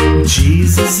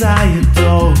 Jesus, I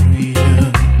adore you.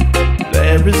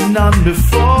 There is none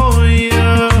before you.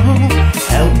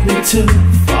 Help me to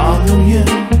follow you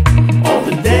all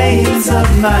the days of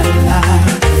my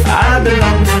life. I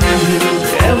belong to you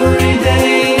every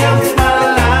day of my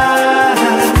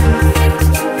life.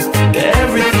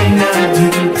 Everything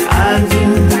I do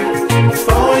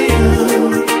for you.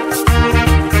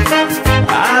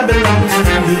 I belong to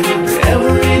you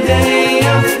every day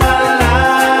of my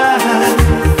life.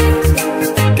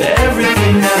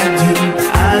 Everything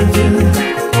I do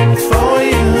for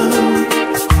you.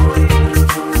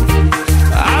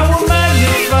 I will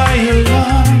magnify you,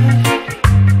 Lord,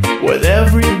 with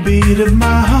every beat of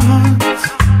my heart,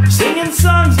 singing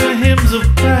songs and hymns of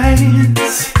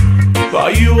praise. For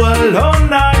you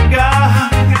alone, our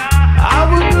God, I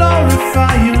will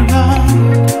glorify you,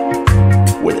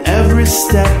 Lord, with every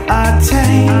step I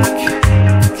take.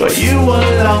 For you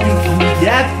alone can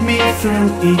get me through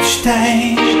each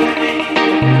day.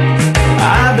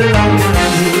 I belong to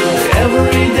you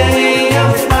every day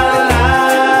of my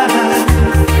life.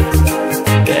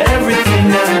 Everything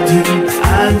I do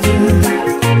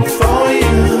for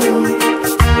you.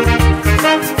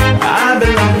 I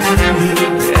belong to you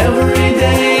every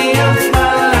day of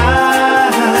my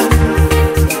life.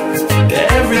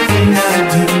 Everything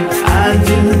I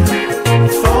do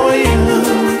for you.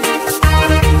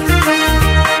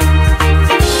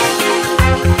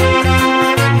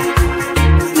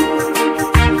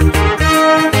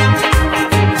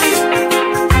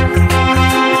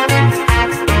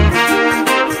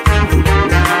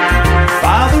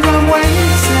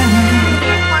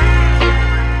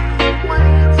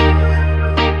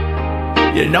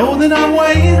 You know that I'm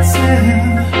waiting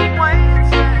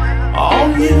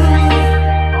on you.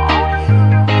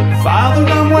 Father,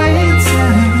 I'm waiting.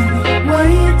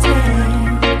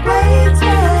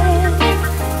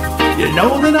 You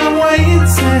know that I'm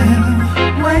waiting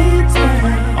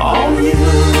on you.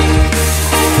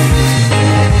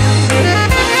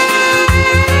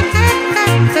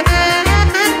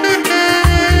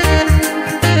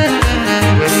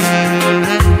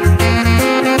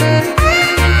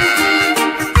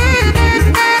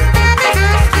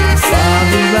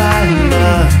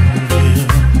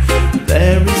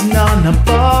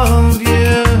 Above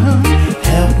you,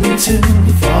 help me to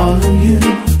follow you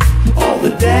all the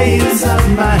days of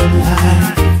my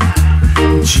life.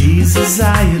 Jesus,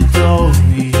 I adore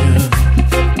you.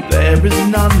 There is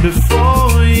none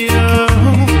before you.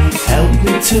 Help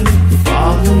me to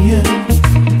follow you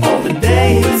all the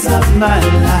days of my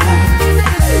life.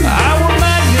 I will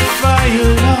magnify you,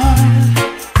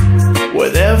 Lord,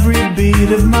 with every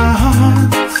beat of my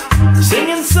heart,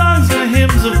 singing songs and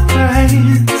hymns of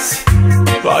praise.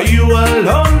 For you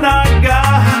alone, our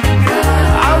God,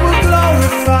 I will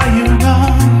glorify you,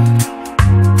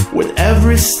 Lord, with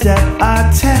every step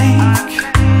I take.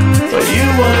 For you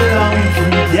alone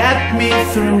can get me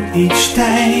through each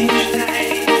stage.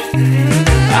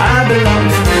 I belong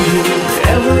to you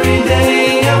every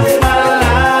day of my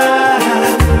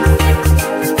life.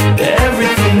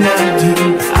 Everything I do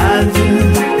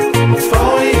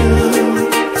for you.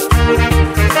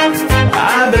 I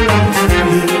belong to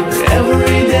you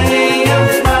every day of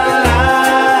my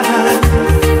life.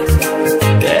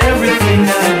 Everything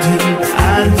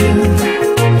I do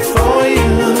for you.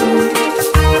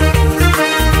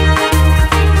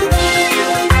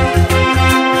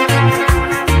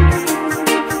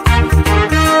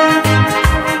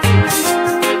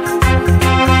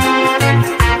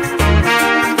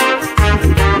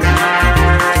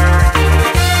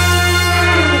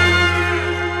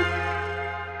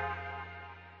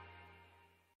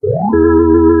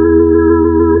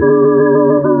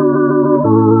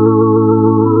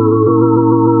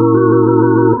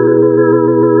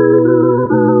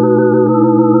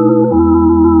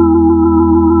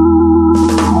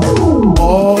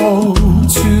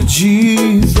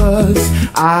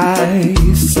 I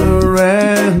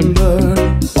surrender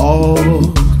all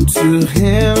to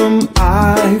Him.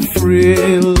 I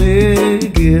freely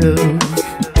give.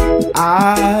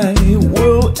 I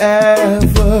will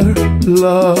ever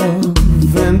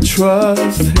love and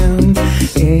trust Him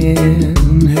in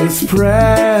His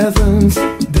presence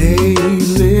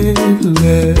daily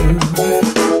live.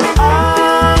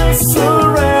 I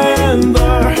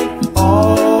surrender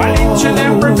all. Each and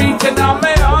every beat and I'm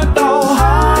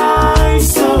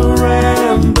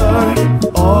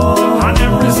on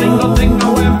every single thing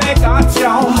that we make out,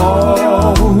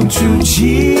 y'all. To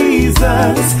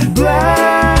Jesus,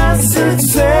 blessed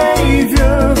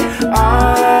Savior,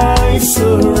 I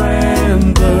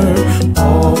surrender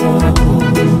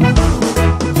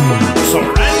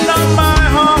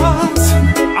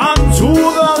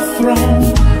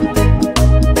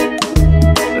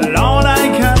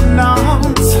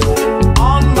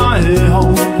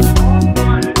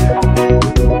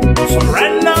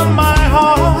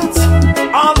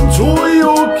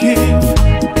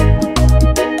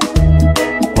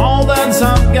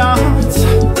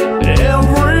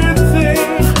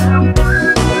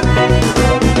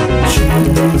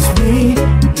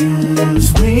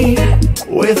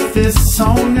with this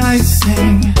song I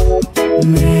sing.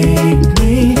 Make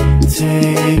me,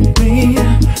 take me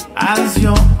as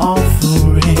your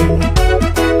offering.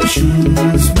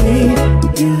 Choose me,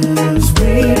 use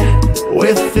me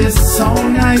with this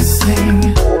song I sing.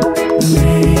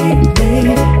 Make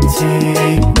me,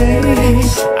 take me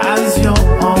as your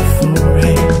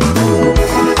offering.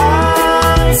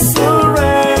 I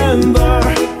surrender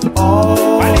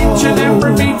all. And each and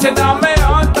every beating of my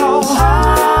heart, oh,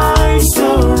 I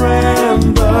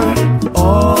surrender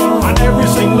all. and every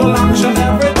single action,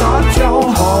 every thought,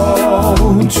 oh,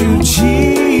 All to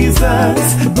Jesus,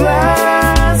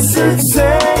 blessed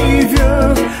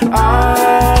Savior,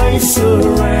 I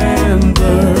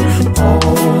surrender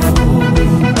all.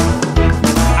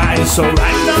 I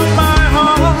surrender my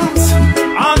heart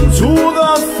unto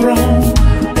the throne.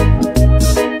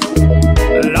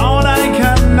 Lord, I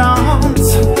cannot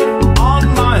on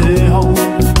my own.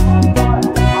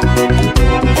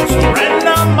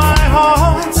 Surrender my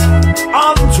heart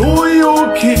unto you,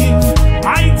 King,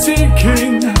 mighty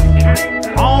King.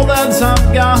 All that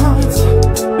I've got,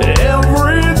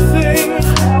 everything.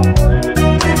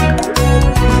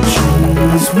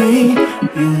 Choose me,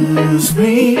 use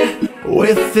me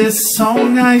with this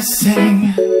song I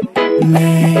sing.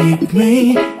 Make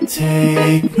me,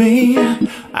 take me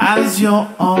as your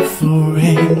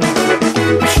offering.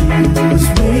 Choose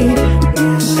me,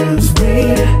 use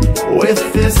me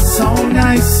with this song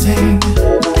I sing.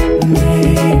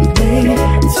 Make me,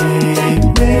 take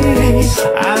me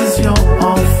as your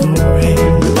offering.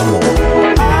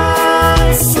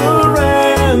 I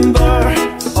surrender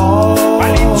all.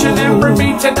 And each and every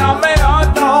beating of my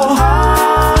heart, oh,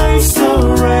 I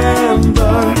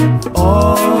surrender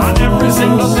all. and every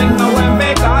single thing that we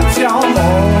make got you.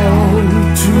 All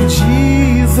to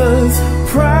Jesus,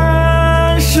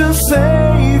 precious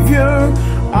Savior,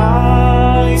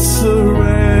 I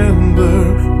surrender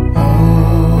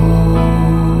all.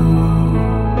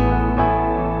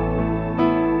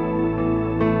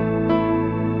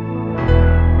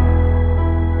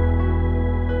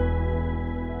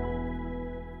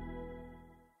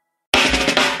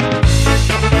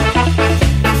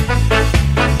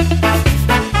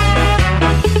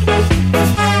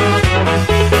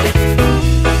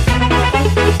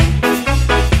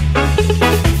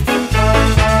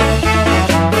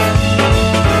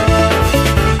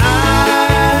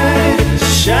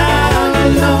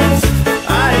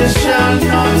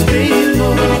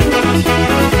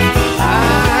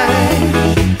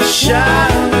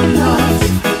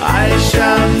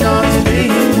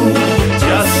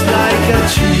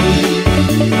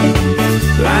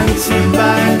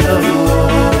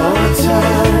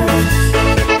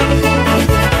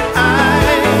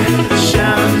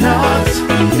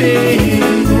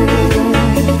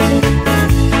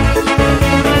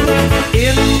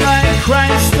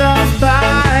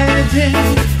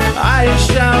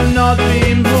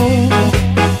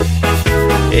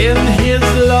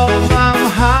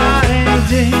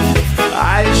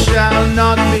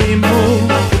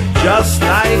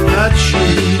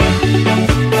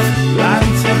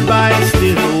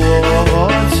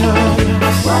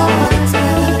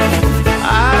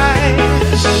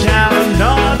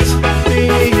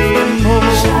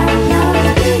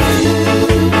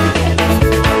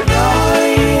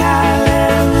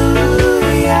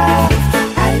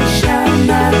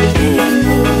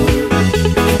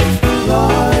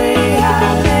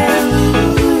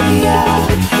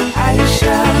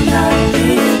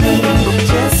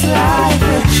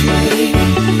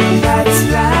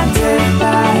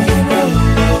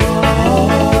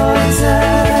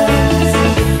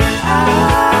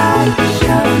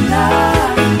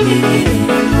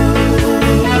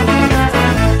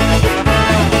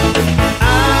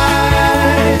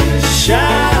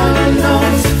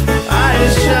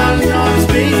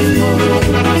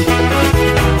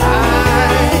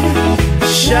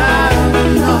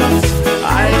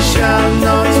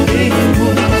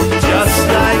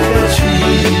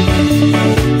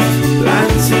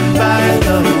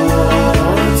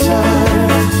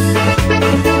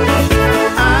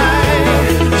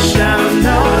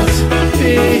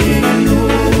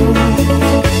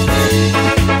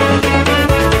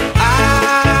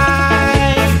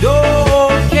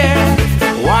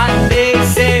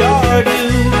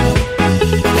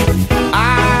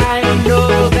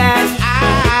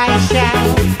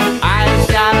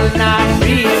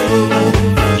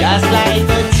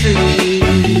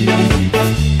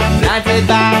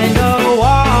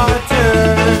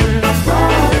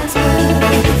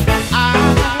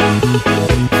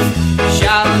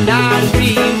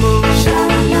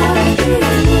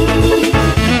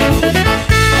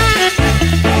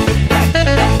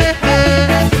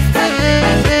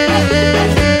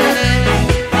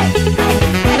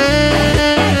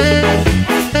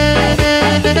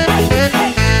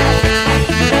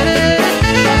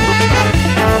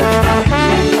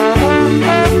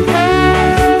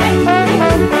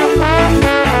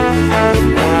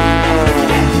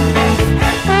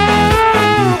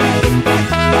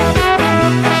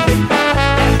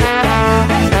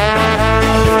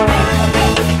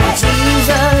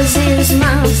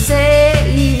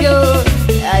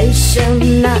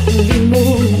 not be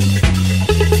moved.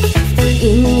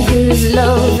 In his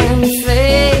love and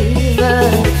favor,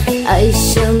 I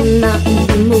shall not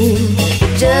be moved.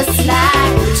 Just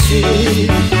like a tree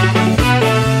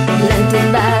planted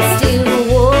by still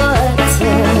waters,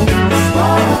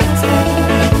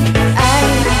 I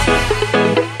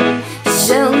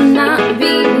shall not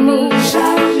be moved.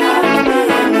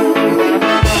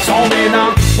 So me now,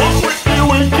 walk with the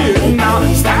wicked now,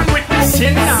 stand with the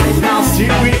sinner now,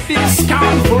 sit with the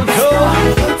scornful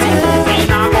tongue. Me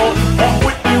now go walk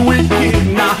with the wicked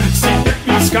now, sit with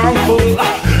the scornful.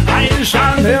 I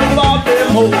shall never be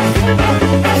moved.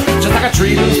 Just like a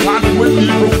tree that's planted with the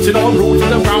roots, it all roots in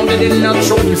the ground and in the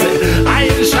trunk. You say, I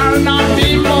shall not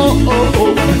be moved.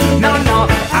 No, no,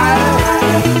 I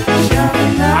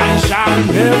shall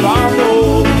never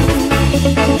move.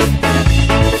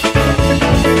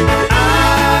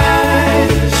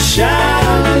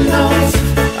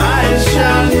 I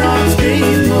shall not be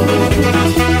moved.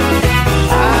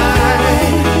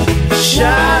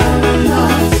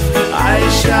 I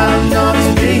shall not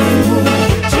be moved.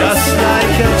 Just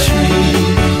like a tree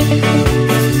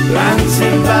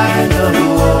planted by the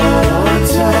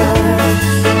water,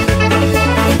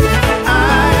 I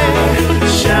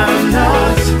shall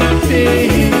not be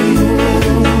moved.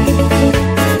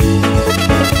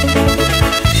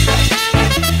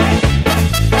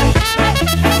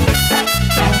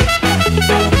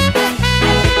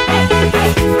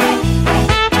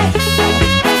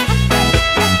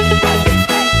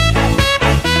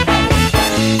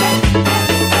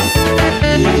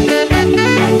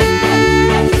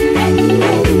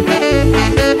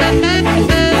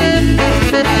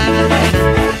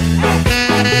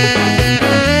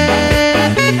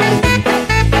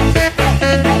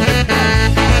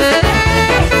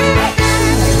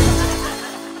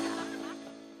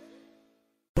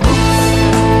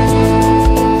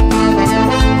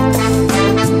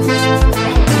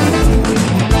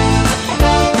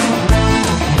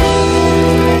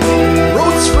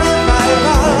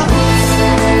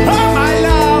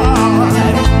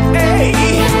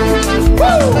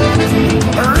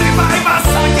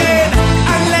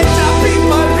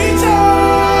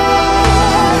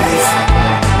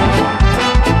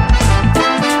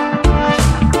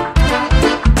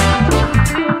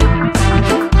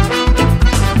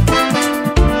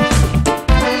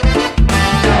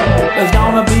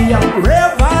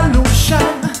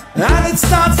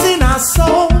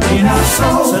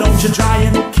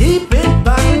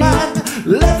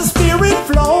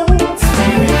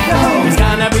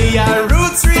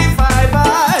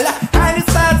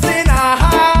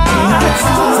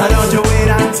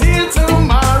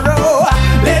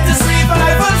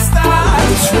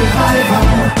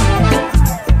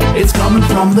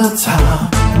 From the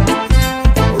top,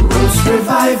 roots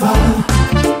revival,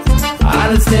 and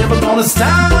it's never gonna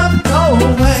stop, no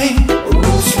way.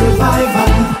 Roots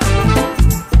revival,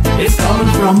 it's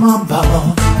coming from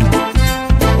above.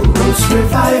 Roots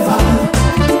revival,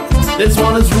 this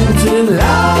one is rooted in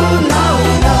love,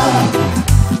 love, love.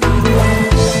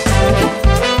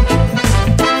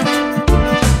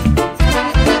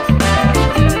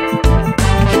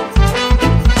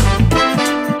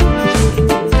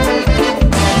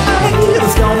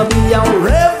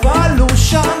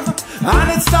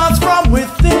 And it starts from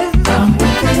within.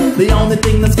 The only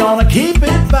thing that's gonna keep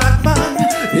it back, man,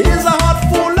 is a heart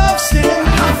full of sin.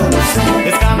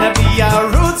 It's gonna be a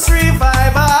roots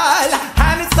revival,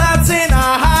 and it starts in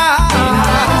our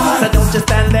heart. So don't just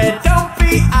stand there, don't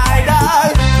be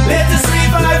idle. Let this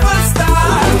revival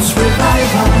start. Roots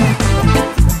revival,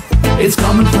 it's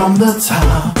coming from the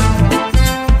top.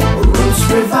 Roots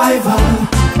revival,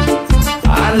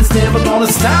 and it's never gonna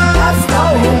stop, no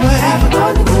way.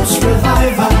 Roots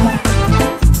revival,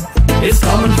 it's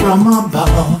coming from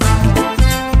above.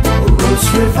 Roots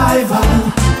revival,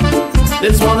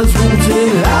 this one is rooted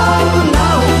in love,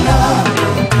 love, love.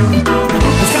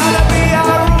 It's gonna be a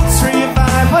roots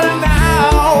revival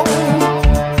now.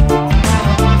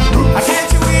 Can't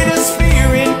you hear the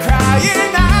spirit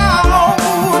crying out?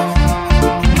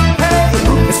 Hey,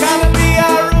 it's gonna be a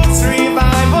roots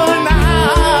revival now.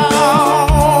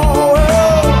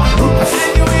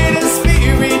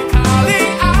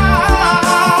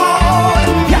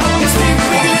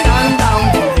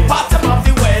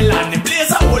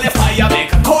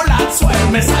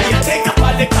 Messiah, take up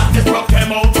all the cactus, broke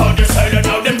them out of the soil, and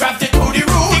now them grafted to the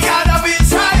roof. You gotta be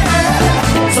trying.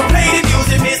 So play the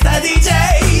music, Mr. DJ,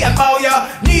 and bow your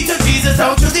knee to Jesus,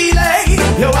 don't you delay.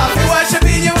 You have to worship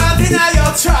in your hand in all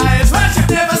your trials. Worship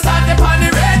never stand upon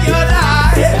the radio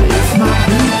line. If my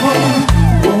people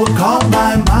who would call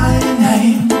by my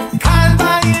name, call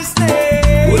by his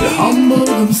name, would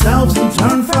humble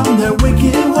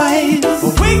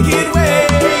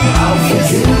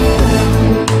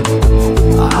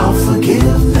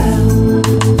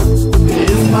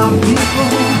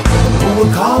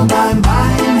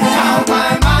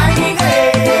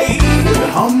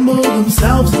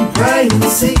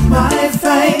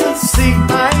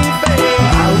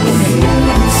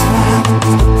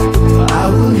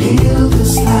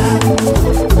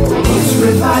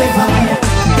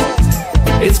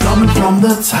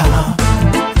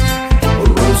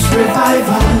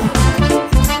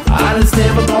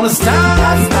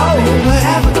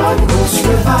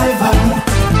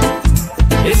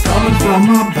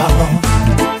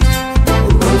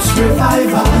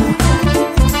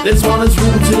This one is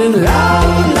rooted in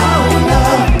love, love,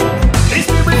 love. This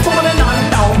spirit falling on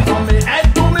down from me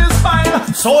head to me spine,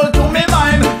 soul to me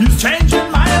mind. He's changing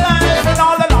my life, and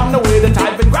all along the way that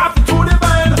I've been grafted to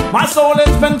divine. My soul has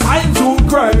been tied to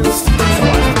Christ. So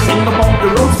I sing about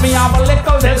the roots, me have a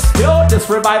little dispute. This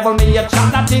revival me a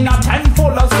chant, not in a tent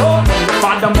full of smoke.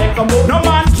 Father make a move, no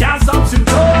man can substitute.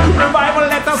 Revival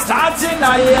let us start in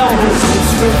a year.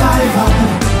 It's revival.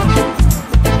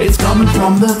 It's coming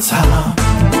from the top.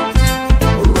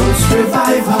 Roots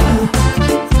revival.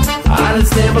 And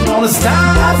it's never gonna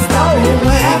stop.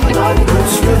 Nowhere.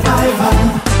 Roots revival.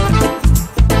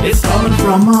 It's coming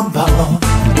from above.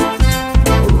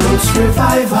 Roots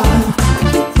revival.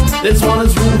 This one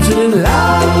is rooted in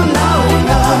love, love,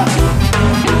 love.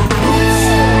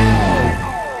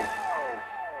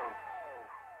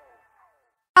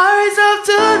 I resolve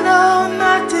to know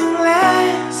nothing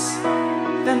less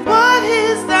than what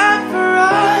He's done for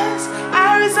us.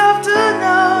 I resolve to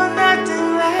know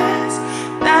nothing less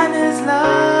than His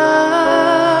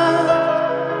love.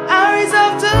 I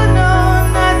resolve to know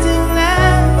nothing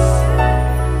less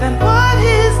than what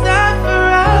He's done for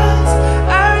us.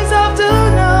 I resolve to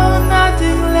know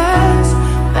nothing less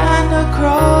than the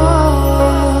cross.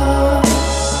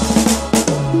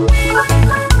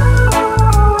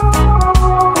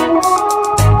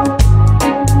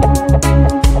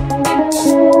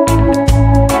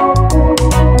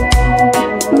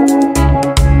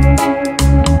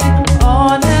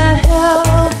 On a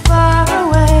hill far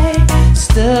away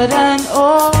stood an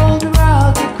old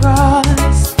rugged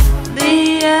cross,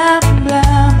 the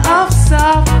emblem of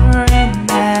suffering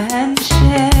and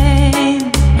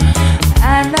shame.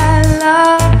 And I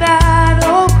love that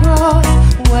old cross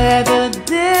where the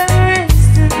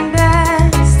dearest and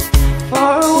best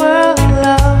for a world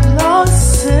of lost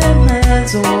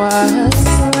sinners was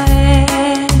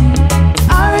slain.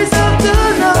 I resolve to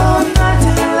know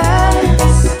nothing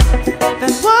less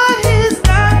than what He's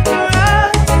done for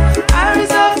us. I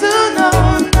resolve to know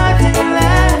nothing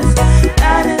less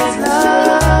than His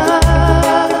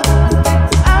love.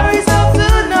 I resolve to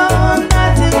know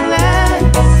nothing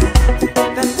less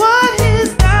than what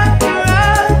He's done for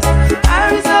us. I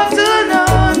resolve to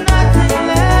know nothing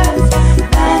less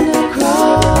than the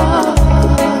cross.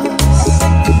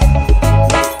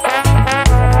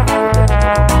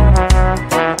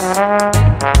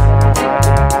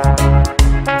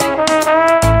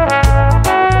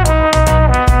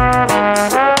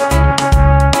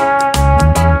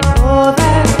 Oh,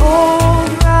 that old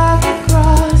rugged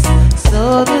cross, so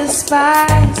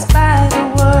despised by the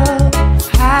world,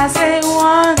 has a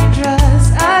wondrous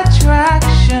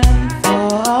attraction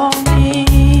for me.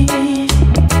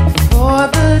 For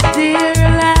the dear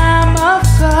Lamb of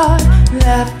God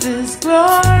left His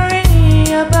glory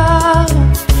above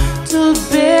to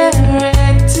bear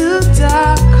it to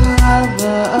dark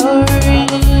Calvary.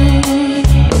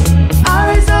 I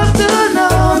resolve to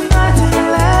know nothing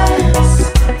less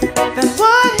than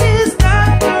what He's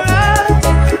done for us.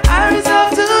 I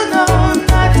resolve to know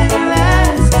nothing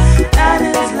less than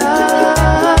His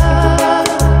love.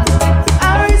 I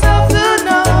resolve to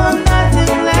know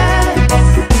nothing less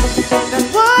than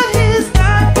what He's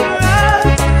done for us.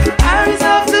 I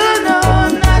resolve to know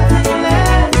nothing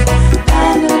less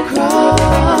than the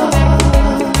cross.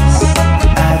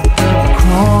 At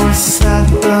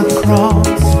the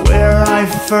cross, where I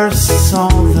first saw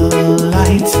the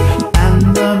light, and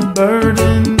the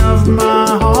burden of my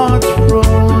heart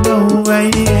rolled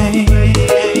away.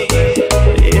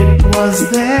 It was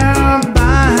there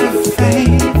by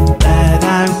faith that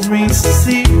I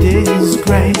received His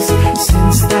grace.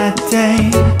 Since that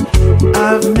day,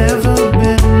 I've never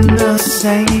been the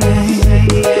same.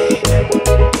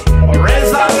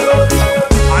 Resolute,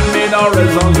 I made a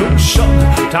resolution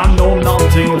to know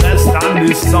nothing less than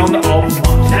the Son of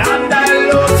Man. And I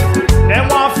look, them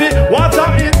want fit water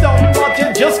it down, but you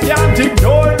just can't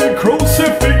ignore the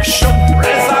crucifixion.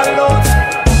 Resolute,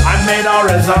 I made a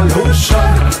resolution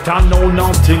to know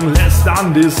nothing less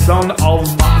than the Son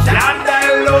of Man. And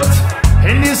I look,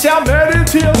 in this your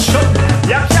meditation,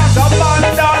 you can't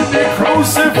abandon the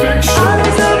crucifixion. I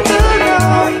resolve to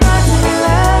know nothing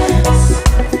less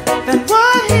than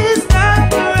what He's done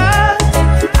for us.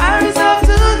 I resolve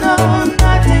to know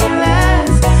nothing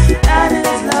less than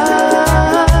His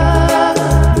love.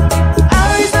 I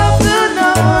resolve to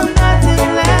know nothing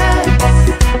less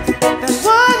than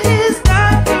what He's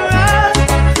done for us.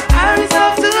 I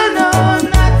resolve to know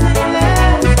nothing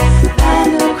less than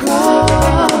the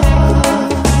cross.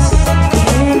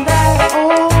 In that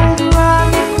old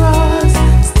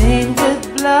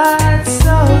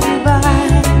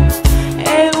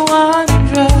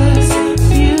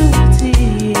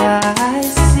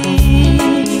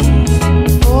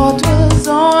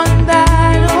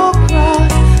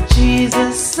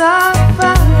sun.